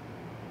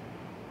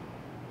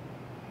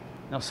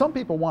 Now, some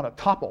people want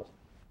to topple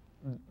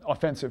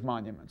offensive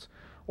monuments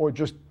or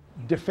just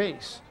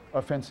deface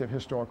offensive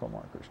historical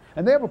markers.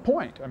 And they have a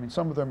point. I mean,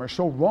 some of them are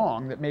so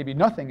wrong that maybe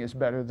nothing is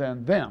better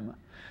than them.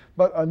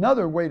 But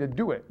another way to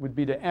do it would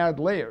be to add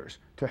layers,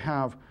 to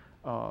have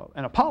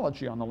an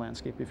apology on the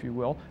landscape, if you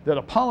will, that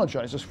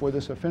apologizes for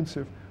this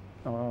offensive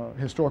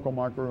historical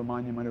marker or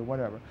monument or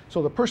whatever.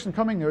 So the person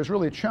coming there is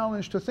really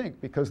challenged to think,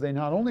 because they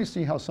not only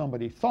see how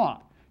somebody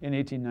thought in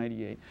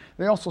 1898,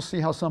 they also see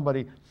how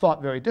somebody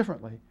thought very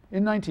differently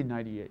in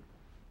 1998.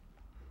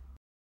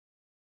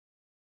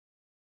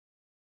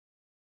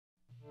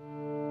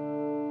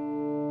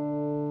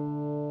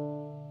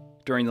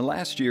 During the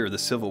last year of the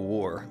Civil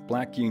War,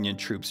 black Union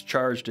troops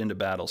charged into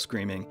battle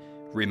screaming,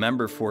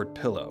 "Remember Fort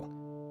Pillow."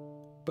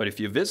 But if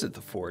you visit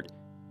the fort,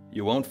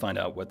 you won't find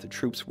out what the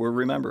troops were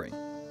remembering.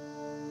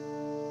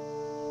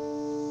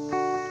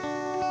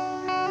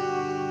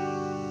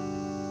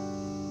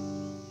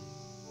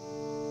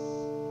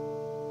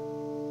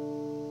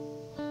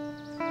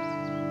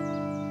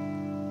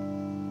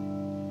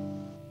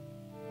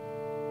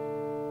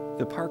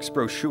 The park's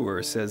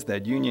brochure says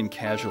that Union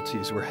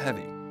casualties were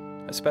heavy,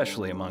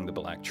 especially among the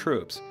black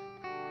troops,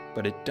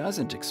 but it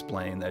doesn't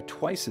explain that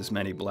twice as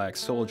many black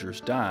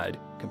soldiers died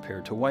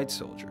compared to white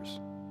soldiers.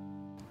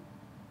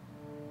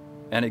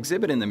 An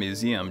exhibit in the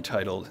museum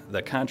titled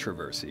 "The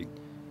Controversy"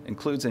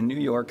 includes a New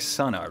York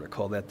Sun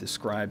article that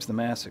describes the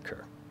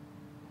massacre.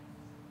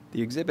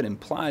 The exhibit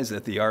implies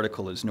that the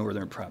article is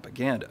Northern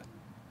propaganda.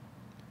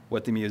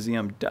 What the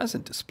museum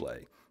doesn't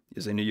display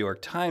is a New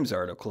York Times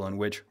article in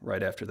which,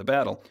 right after the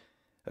battle,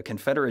 a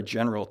Confederate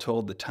general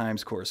told the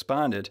Times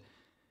correspondent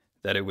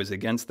that it was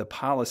against the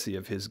policy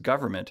of his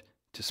government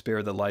to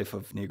spare the life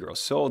of Negro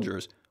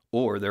soldiers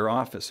or their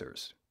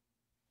officers.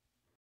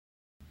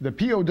 The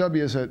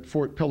POWs at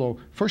Fort Pillow,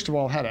 first of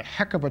all, had a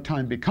heck of a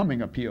time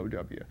becoming a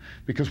POW,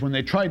 because when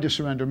they tried to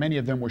surrender, many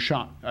of them were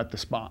shot at the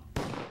spot.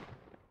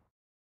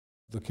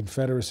 The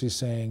Confederacy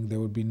saying there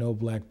would be no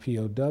black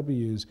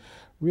POWs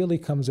really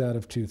comes out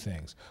of two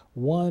things.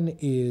 One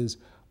is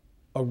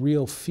a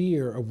real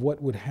fear of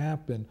what would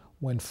happen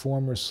when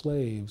former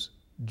slaves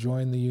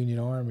joined the Union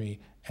Army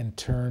and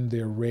turned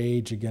their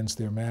rage against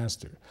their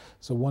master.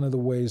 So one of the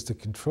ways to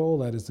control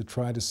that is to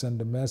try to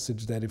send a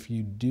message that if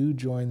you do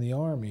join the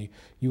Army,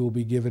 you will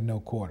be given no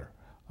quarter.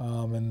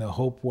 And the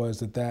hope was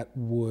that that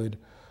would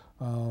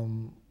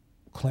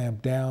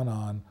clamp down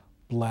on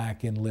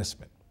black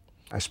enlistment.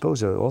 I suppose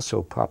there was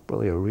also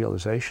probably a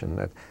realization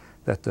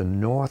that the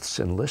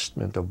North's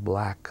enlistment of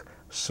black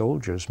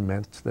soldiers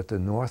meant that the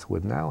North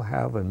would now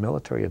have a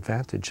military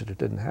advantage that it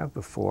didn't have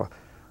before,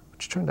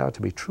 which turned out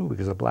to be true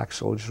because the black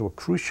soldiers were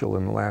crucial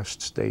in the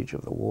last stage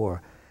of the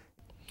war.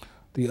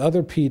 The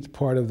other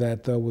part of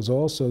that, though, was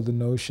also the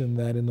notion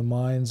that in the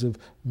minds of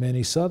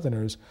many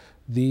Southerners,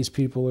 these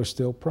people are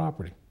still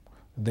property.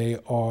 They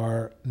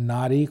are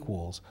not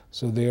equals,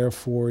 so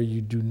therefore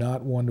you do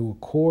not want to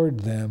accord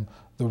them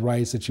the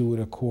rights that you would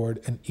accord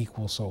an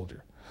equal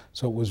soldier.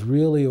 So it was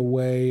really a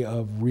way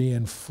of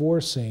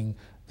reinforcing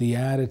the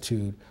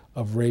attitude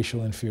of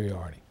racial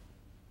inferiority.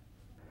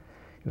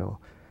 You know,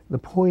 the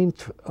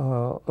point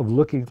of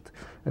looking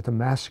at the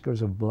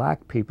massacres of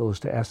black people is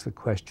to ask the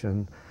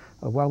question,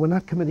 while we're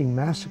not committing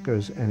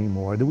massacres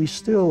anymore, do we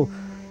still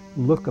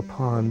look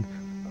upon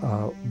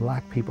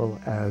black people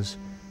as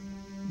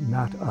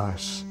not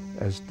us,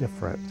 as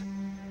different?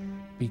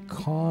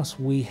 Because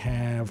we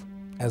have,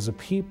 as a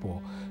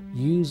people,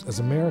 as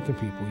American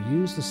people,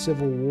 used the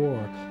Civil War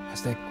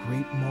as that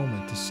great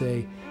moment to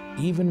say,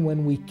 even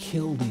when we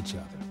killed each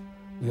other,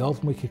 we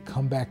ultimately could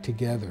come back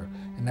together.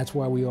 And that's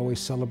why we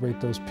always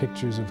celebrate those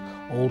pictures of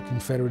old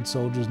Confederate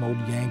soldiers and old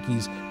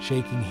Yankees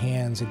shaking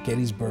hands at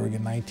Gettysburg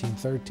in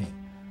 1913.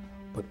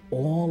 But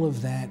all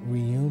of that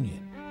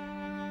reunion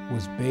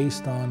was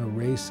based on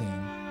erasing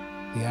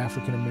the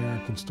African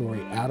American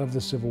story out of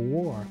the Civil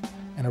War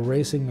and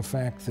erasing the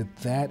fact that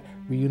that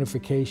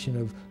reunification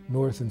of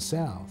North and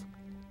South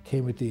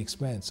came at the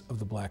expense of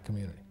the black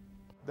community.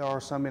 There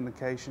are some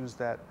indications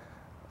that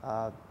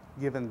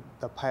given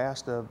the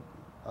past of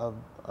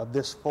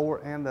this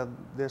fort and of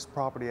this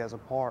property as a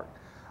park,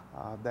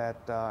 that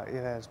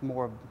it has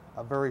more of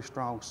a very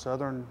strong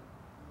Southern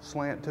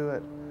slant to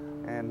it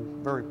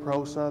and very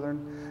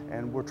pro-Southern,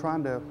 and we're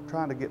trying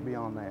to get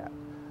beyond that.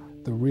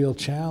 The real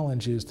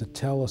challenge is to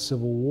tell a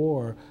Civil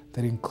War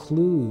that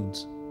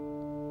includes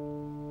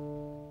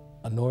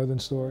a Northern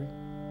story,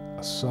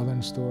 a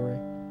Southern story,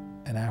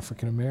 an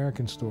African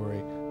American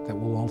story that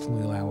will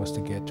ultimately allow us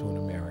to get to an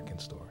American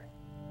story.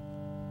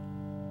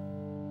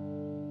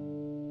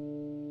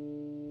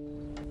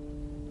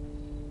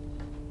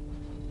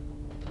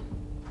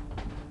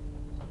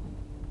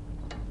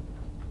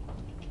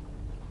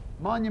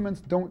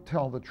 Monuments don't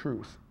tell the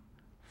truth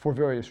for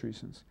various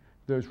reasons.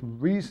 There's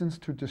reasons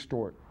to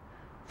distort.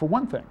 For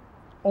one thing,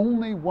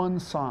 only one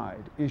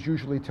side is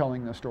usually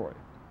telling the story.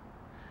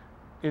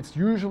 It's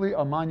usually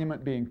a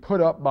monument being put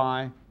up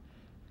by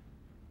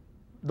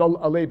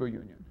a labor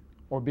union,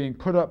 or being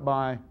put up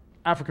by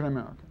African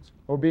Americans,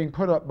 or being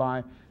put up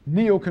by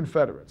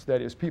neo-Confederates,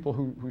 that is, people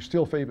who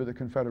still favor the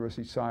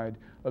Confederacy side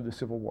of the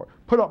Civil War,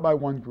 put up by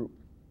one group.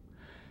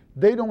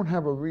 They don't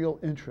have a real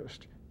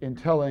interest in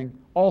telling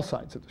all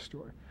sides of the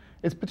story.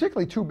 It's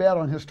particularly too bad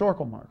on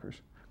historical markers,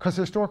 because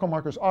historical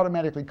markers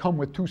automatically come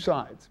with two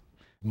sides.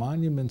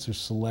 Monuments are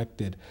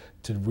selected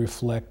to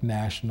reflect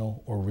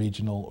national or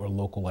regional or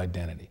local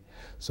identity.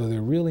 So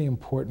they're really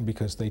important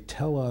because they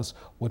tell us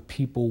what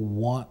people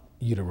want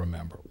you to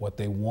remember, what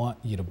they want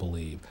you to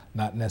believe,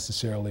 not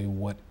necessarily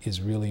what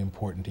is really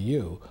important to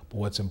you, but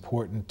what's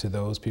important to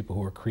those people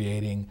who are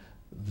creating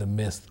the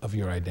myth of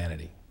your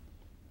identity.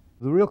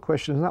 The real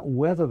question is not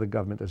whether the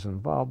government is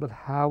involved, but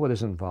how it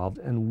is involved,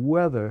 and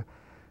whether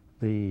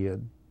the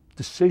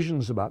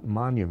decisions about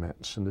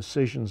monuments and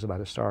decisions about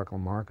historical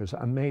markers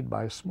are made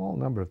by a small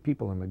number of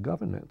people in the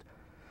government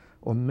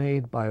or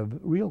made by a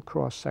real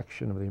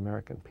cross-section of the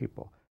American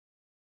people.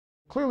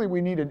 Clearly,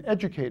 we need an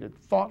educated,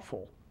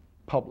 thoughtful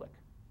public.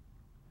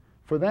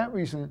 For that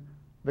reason,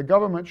 the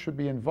government should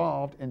be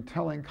involved in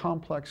telling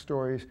complex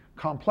stories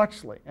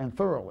complexly and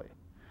thoroughly.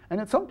 And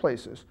at some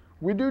places,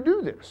 we do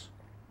this.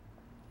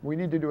 We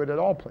need to do it at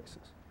all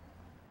places.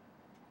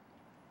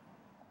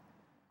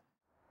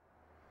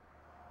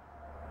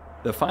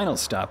 The final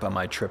stop on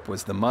my trip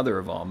was the mother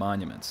of all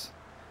monuments,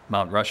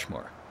 Mount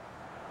Rushmore.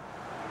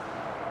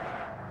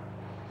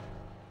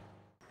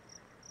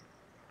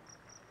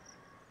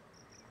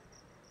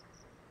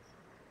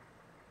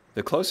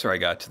 The closer I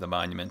got to the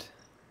monument,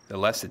 the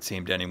less it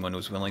seemed anyone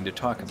was willing to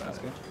talk about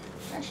it.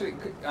 Actually,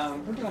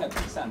 we're doing a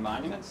piece on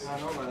monuments,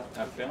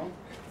 a film.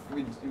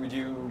 Would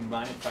you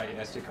mind if I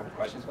asked you a couple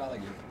questions about,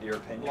 like, your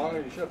opinion? As long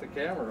as you shut the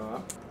camera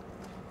off.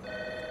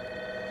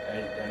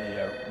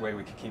 Any way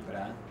we could keep it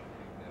on?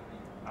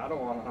 I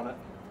don't want on it.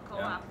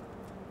 Yeah.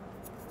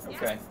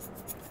 Okay.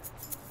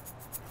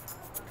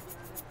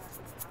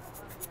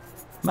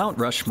 Mount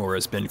Rushmore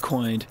has been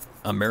coined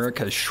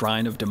America's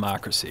Shrine of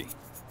Democracy.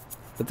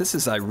 But this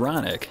is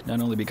ironic not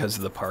only because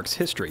of the park's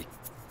history,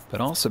 but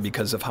also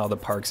because of how the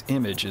park's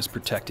image is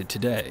protected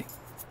today.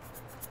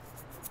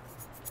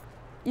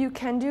 You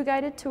can do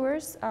guided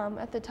tours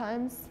at the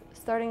times,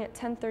 starting at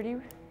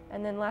 10:30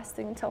 and then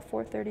lasting until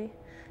 4:30,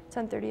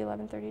 10:30,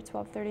 11:30,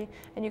 12:30,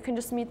 and you can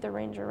just meet the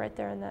ranger right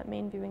there in that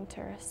main viewing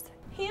terrace.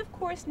 He, of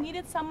course,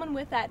 needed someone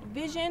with that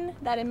vision,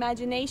 that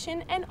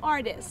imagination, and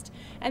artist.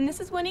 And this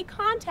is when he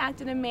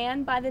contacted a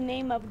man by the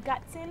name of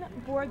Gutzon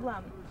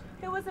Borglum,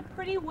 who was a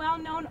pretty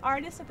well-known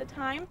artist at the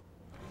time.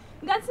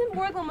 Gutzon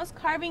Borglum was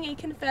carving a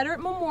Confederate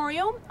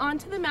memorial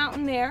onto the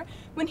mountain there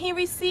when he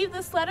received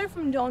this letter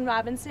from Joan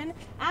Robinson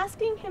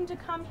asking him to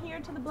come here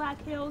to the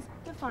Black Hills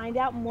to find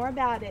out more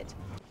about it.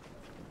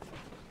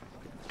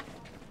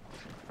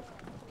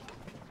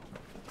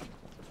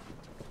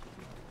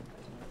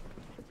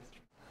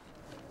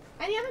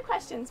 Any other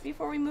questions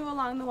before we move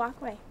along the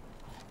walkway?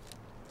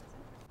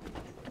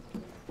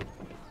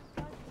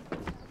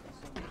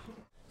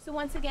 So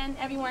once again,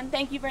 everyone,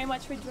 thank you very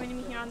much for joining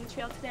me here on the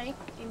trail today.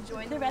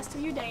 Enjoy the rest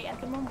of your day at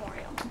the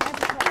memorial.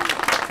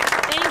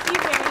 Thank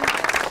you very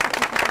much.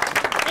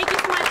 Thank you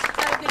so much.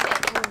 Have a good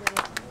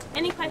day.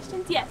 Any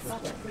questions? Yes.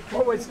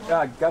 What was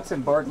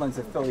Gutzon Borglum's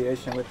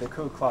affiliation with the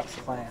Ku Klux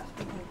Klan?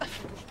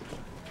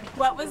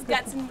 What was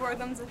Gutzon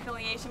Borglum's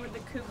affiliation with the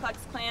Ku Klux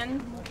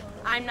Klan?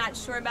 I'm not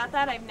sure about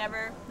that. I've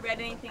never read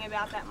anything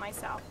about that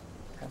myself.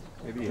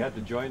 Maybe you had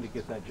to join to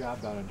get that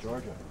job down in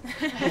Georgia.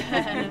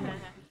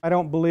 I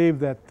don't believe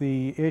that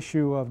the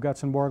issue of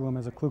Gutzon Borglum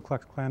as a Ku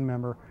Klux Klan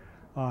member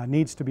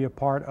needs to be a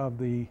part of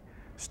the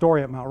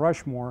story at Mount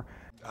Rushmore.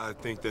 I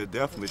think that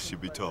definitely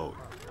should be told.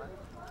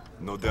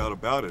 No doubt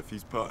about it. If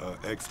he's an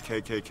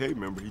ex-KKK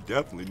member, he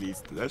definitely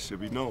needs to, that should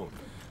be known.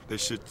 They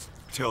should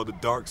tell the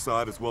dark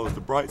side as well as the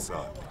bright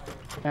side.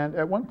 And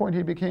at one point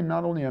he became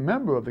not only a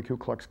member of the Ku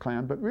Klux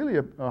Klan, but really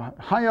a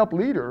high-up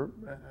leader,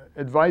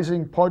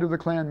 advising part of the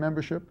Klan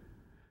membership.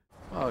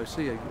 Oh, I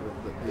see,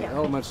 the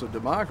elements of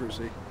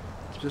democracy,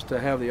 just to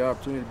have the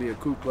opportunity to be a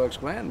Ku Klux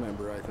Klan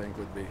member, I think,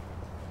 would be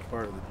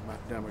part of the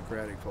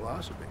democratic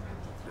philosophy.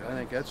 I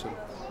think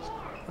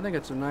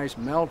it's a nice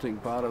melting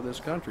pot of this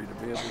country to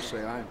be able to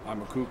say,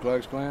 I'm a Ku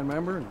Klux Klan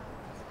member, and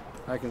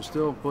I can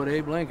still put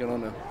Abe Lincoln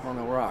on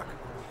the rock.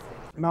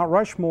 Mount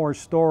Rushmore's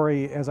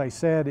story, as I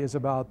said, is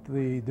about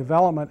the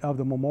development of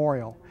the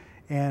memorial.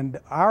 And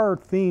our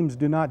themes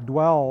do not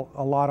dwell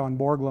a lot on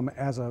Borglum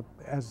as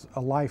a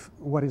life,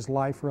 what his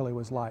life really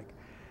was like.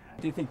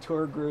 Do you think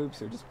tour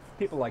groups or just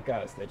people like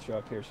us that show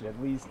up here should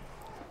at least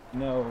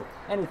know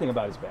anything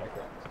about his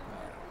background?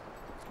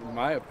 In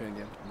my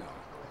opinion, no.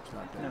 It's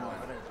not that No, way.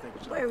 I don't think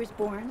so. Where he was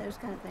born, those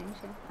kind of things,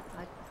 yeah.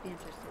 I'd be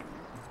interested in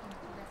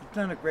that. You've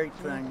done a great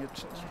thing.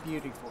 It's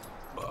beautiful.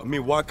 I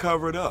mean, why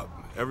cover it up?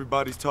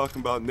 Everybody's talking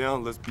about now,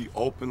 let's be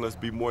open, let's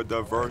be more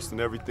diverse and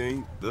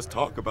everything. Let's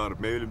talk about it.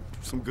 Maybe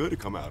some good to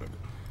come out of it.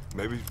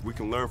 Maybe we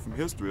can learn from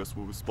history. That's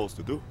what we're supposed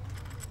to do.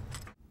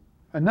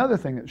 Another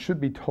thing that should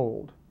be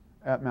told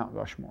at Mount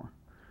Rushmore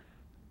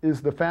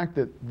is the fact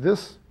that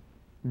this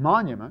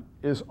monument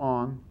is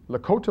on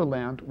Lakota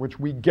land, which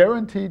we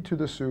guaranteed to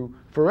the Sioux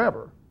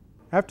forever.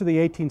 After the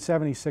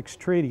 1876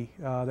 treaty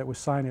that was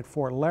signed at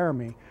Fort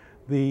Laramie,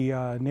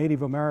 the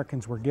Native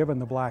Americans were given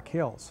the Black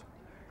Hills.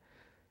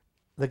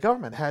 The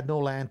government had no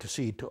land to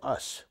cede to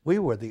us. We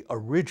were the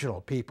original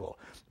people.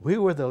 We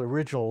were the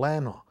original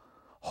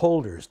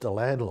landholders, the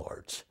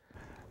landlords.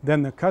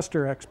 Then the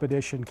Custer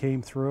expedition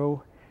came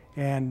through,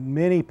 and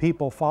many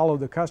people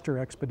followed the Custer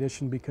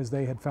expedition because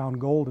they had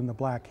found gold in the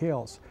Black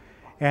Hills.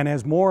 And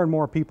as more and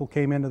more people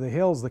came into the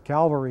hills, the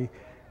cavalry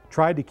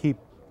tried to keep,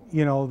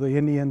 you know, the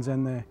Indians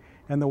and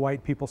the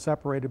white people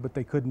separated, but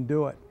they couldn't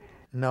do it.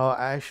 No,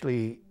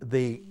 actually,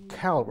 the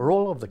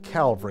role of the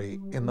cavalry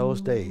in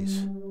those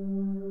days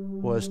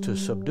was to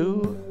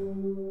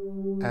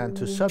subdue and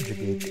to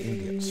subjugate the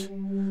Indians,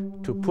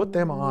 to put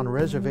them on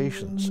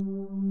reservations.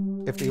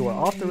 If they were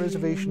off the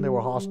reservation, they were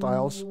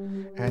hostiles,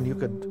 and you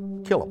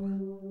could kill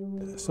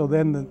them. So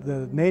then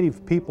the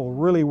native people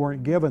really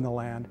weren't given the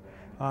land.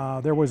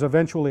 There was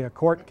eventually a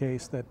court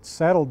case that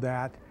settled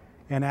that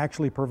and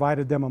actually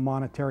provided them a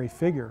monetary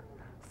figure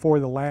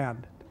for the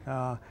land.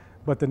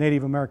 But the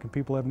Native American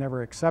people have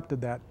never accepted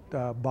that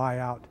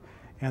buyout,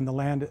 and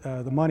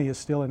the money is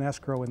still in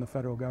escrow in the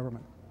federal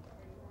government.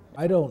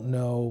 I don't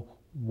know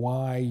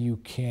why you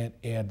can't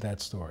add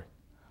that story.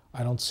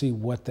 I don't see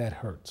what that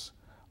hurts.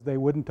 They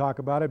wouldn't talk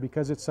about it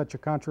because it's such a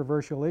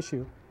controversial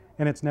issue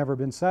and it's never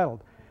been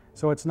settled.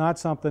 So it's not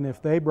something,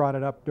 if they brought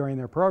it up during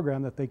their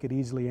program, that they could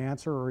easily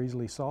answer or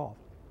easily solve.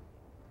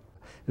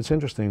 It's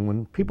interesting,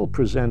 when people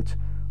present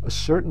a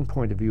certain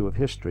point of view of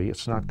history,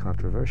 it's not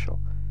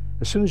controversial.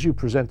 As soon as you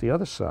present the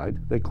other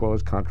side, they call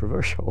it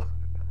controversial.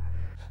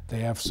 They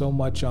have so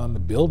much on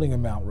the building of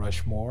Mount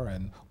Rushmore,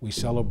 and we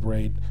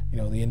celebrate, you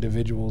know, the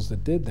individuals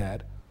that did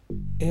that.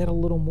 Add a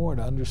little more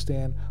to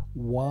understand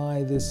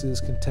why this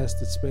is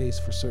contested space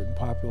for certain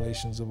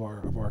populations of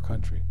our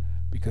country,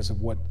 because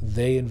of what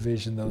they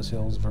envision those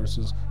hills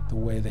versus the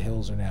way the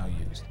hills are now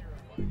used.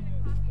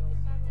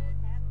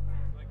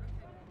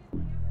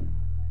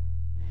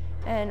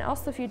 And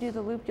also, if you do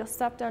the loop, you'll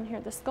stop down here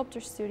at the Sculptor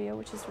Studio,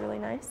 which is really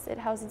nice. It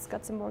houses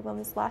Gutzon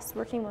Borglum's last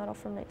working model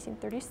from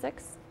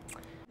 1936.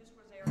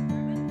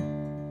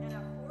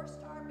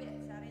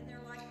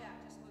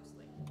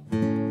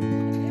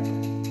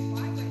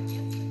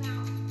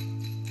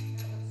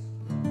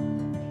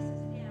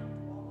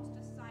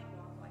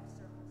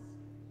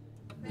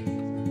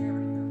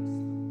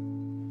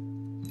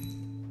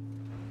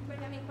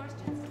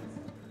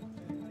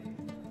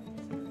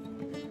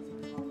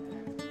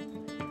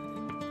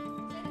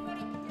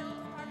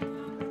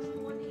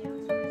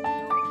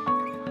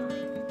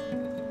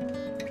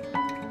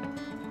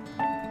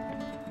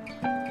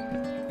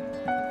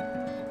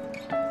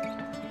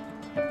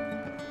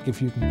 If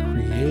you can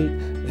create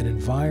an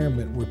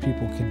environment where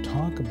people can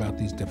talk about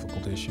these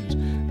difficult issues,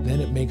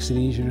 then it makes it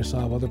easier to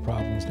solve other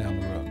problems down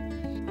the road.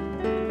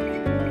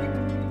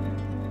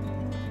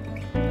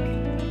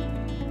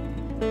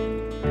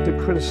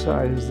 To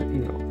criticize,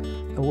 you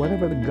know,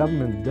 whatever the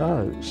government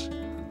does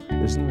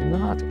is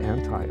not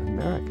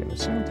anti-American,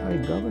 it's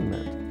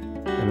anti-government.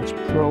 And it's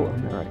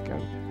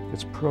pro-American,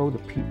 it's pro the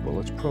people,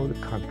 it's pro the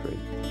country.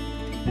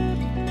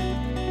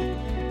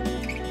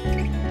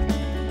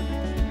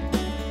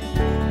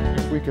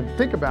 We can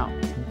think about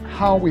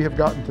how we have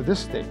gotten to this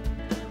state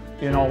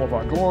in all of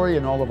our glory,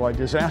 in all of our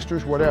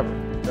disasters, whatever,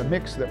 the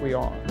mix that we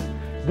are.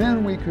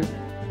 Then we could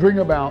bring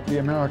about the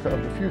America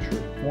of the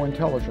future more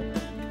intelligently.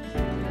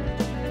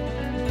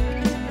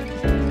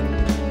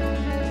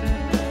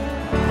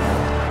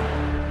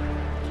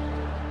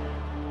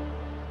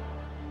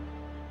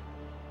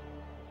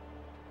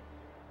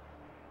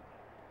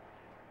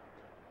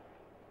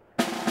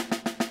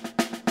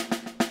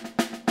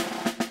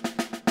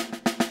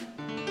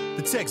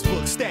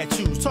 Textbook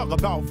statues, talk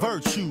about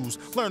virtues.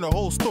 Learn the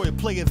whole story,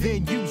 play it,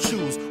 then you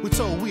choose. We're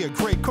told we a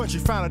great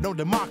country founded on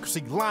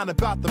democracy. Lying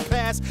about the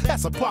past,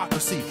 that's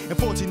hypocrisy. In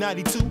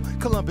 1492,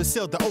 Columbus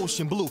sailed the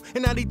ocean blue.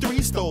 In 93,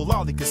 he stole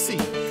all he could see.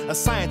 A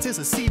scientist,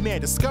 a seaman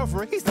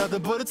discoverer, he's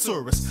nothing but a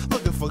tourist.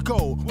 Looking for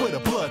gold with a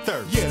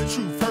bloodthirst. Yeah, the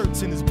truth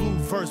hurts in his blue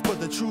verse, but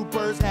the true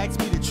birds ask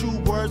me the true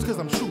words, cause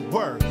I'm true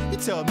word. You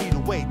tell me the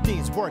way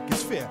things work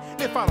is fair.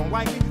 And if I don't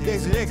like it,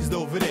 there's an exit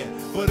over there.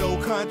 But au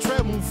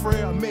contraire, mon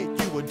frère, I make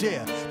you a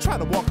dare. Try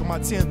to walk on my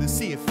tail to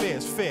see if fair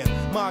is fair.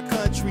 My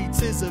country,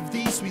 'tis of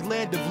thee, sweet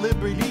land of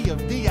liberty, of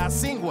thee I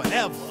sing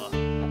whatever.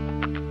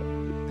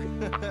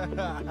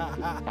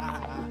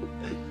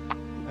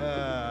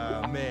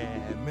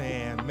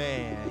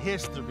 Man,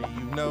 history,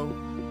 you know.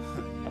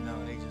 You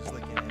know, they just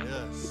looking at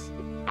us.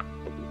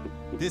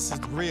 This is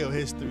the real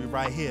history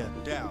right here.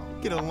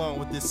 Get along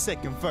with this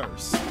second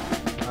verse.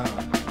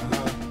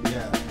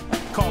 Yeah.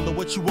 Call it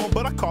what you want,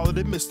 but I call it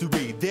a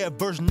mystery. Their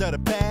version of the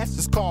past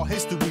is called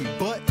history,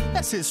 but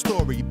that's his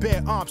story.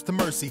 Bear arms to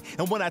mercy,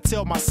 and when I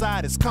tell my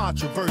side, it's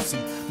controversy.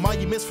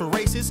 Monuments for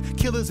racists,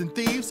 killers and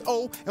thieves.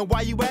 Oh, and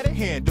while you at it,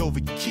 hand over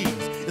your keys.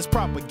 It's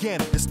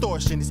propaganda,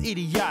 distortion is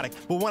idiotic,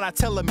 but when I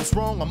tell them it's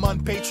wrong, I'm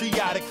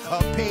unpatriotic.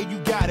 Up pay, you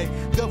got it.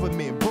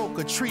 Government broke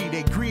a tree,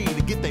 they greed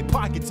to get their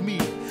pockets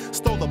meaty.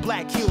 Stole the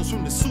black hills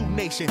from the Sioux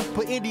Nation,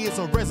 put Indians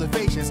on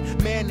reservations.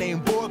 Man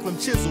named Borglum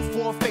chiseled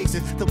 4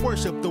 faces to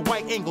worship the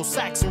white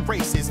Anglo-Saxon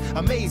races.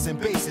 Amazing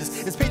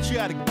basis, it's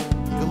patriotic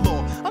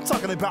galore. I'm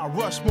talking about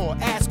Rushmore.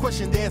 Ask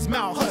question, there's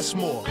Mount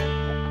Hushmore.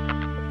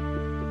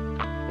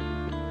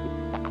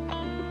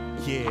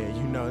 Yeah,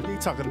 you know, they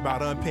talking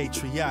about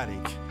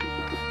unpatriotic.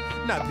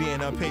 Not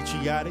being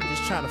unpatriotic,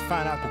 just trying to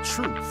find out the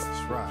truth.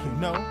 That's right. You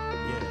know?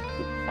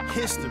 Yeah.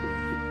 History.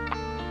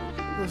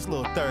 This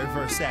little third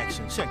verse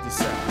action. Check this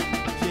out.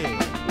 Yeah.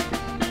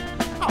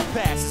 Our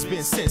past has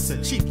been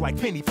censored, cheap like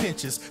penny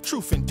pinchers,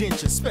 truth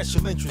indentures,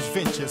 special interest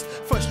ventures.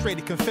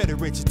 Frustrated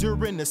Confederates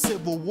during the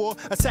Civil War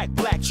attacked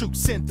black troops,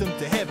 sent them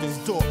to heaven's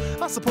door.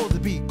 I'm supposed to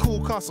be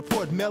cool, calm,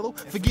 support, mellow.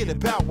 Forget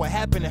about what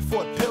happened at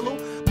Fort Pillow.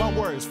 My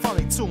words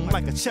finally tuned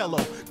like a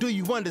cello. Do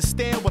you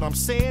understand what I'm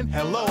saying?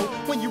 Hello?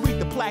 When you read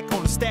the plaque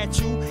on the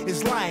statue,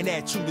 it's lying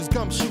at you. This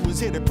gumshoe is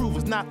here to prove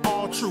it's not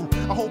all true.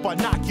 I hope I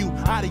knock you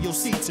out of your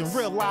seats and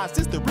realize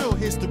this the real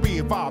history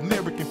of our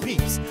American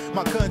peeps.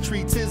 My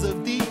country, 'tis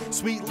of thee,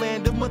 sweet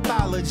land of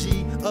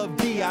mythology. Of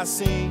thee I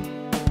sing,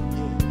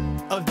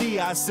 of thee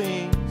I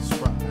sing.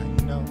 That's right,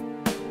 you know.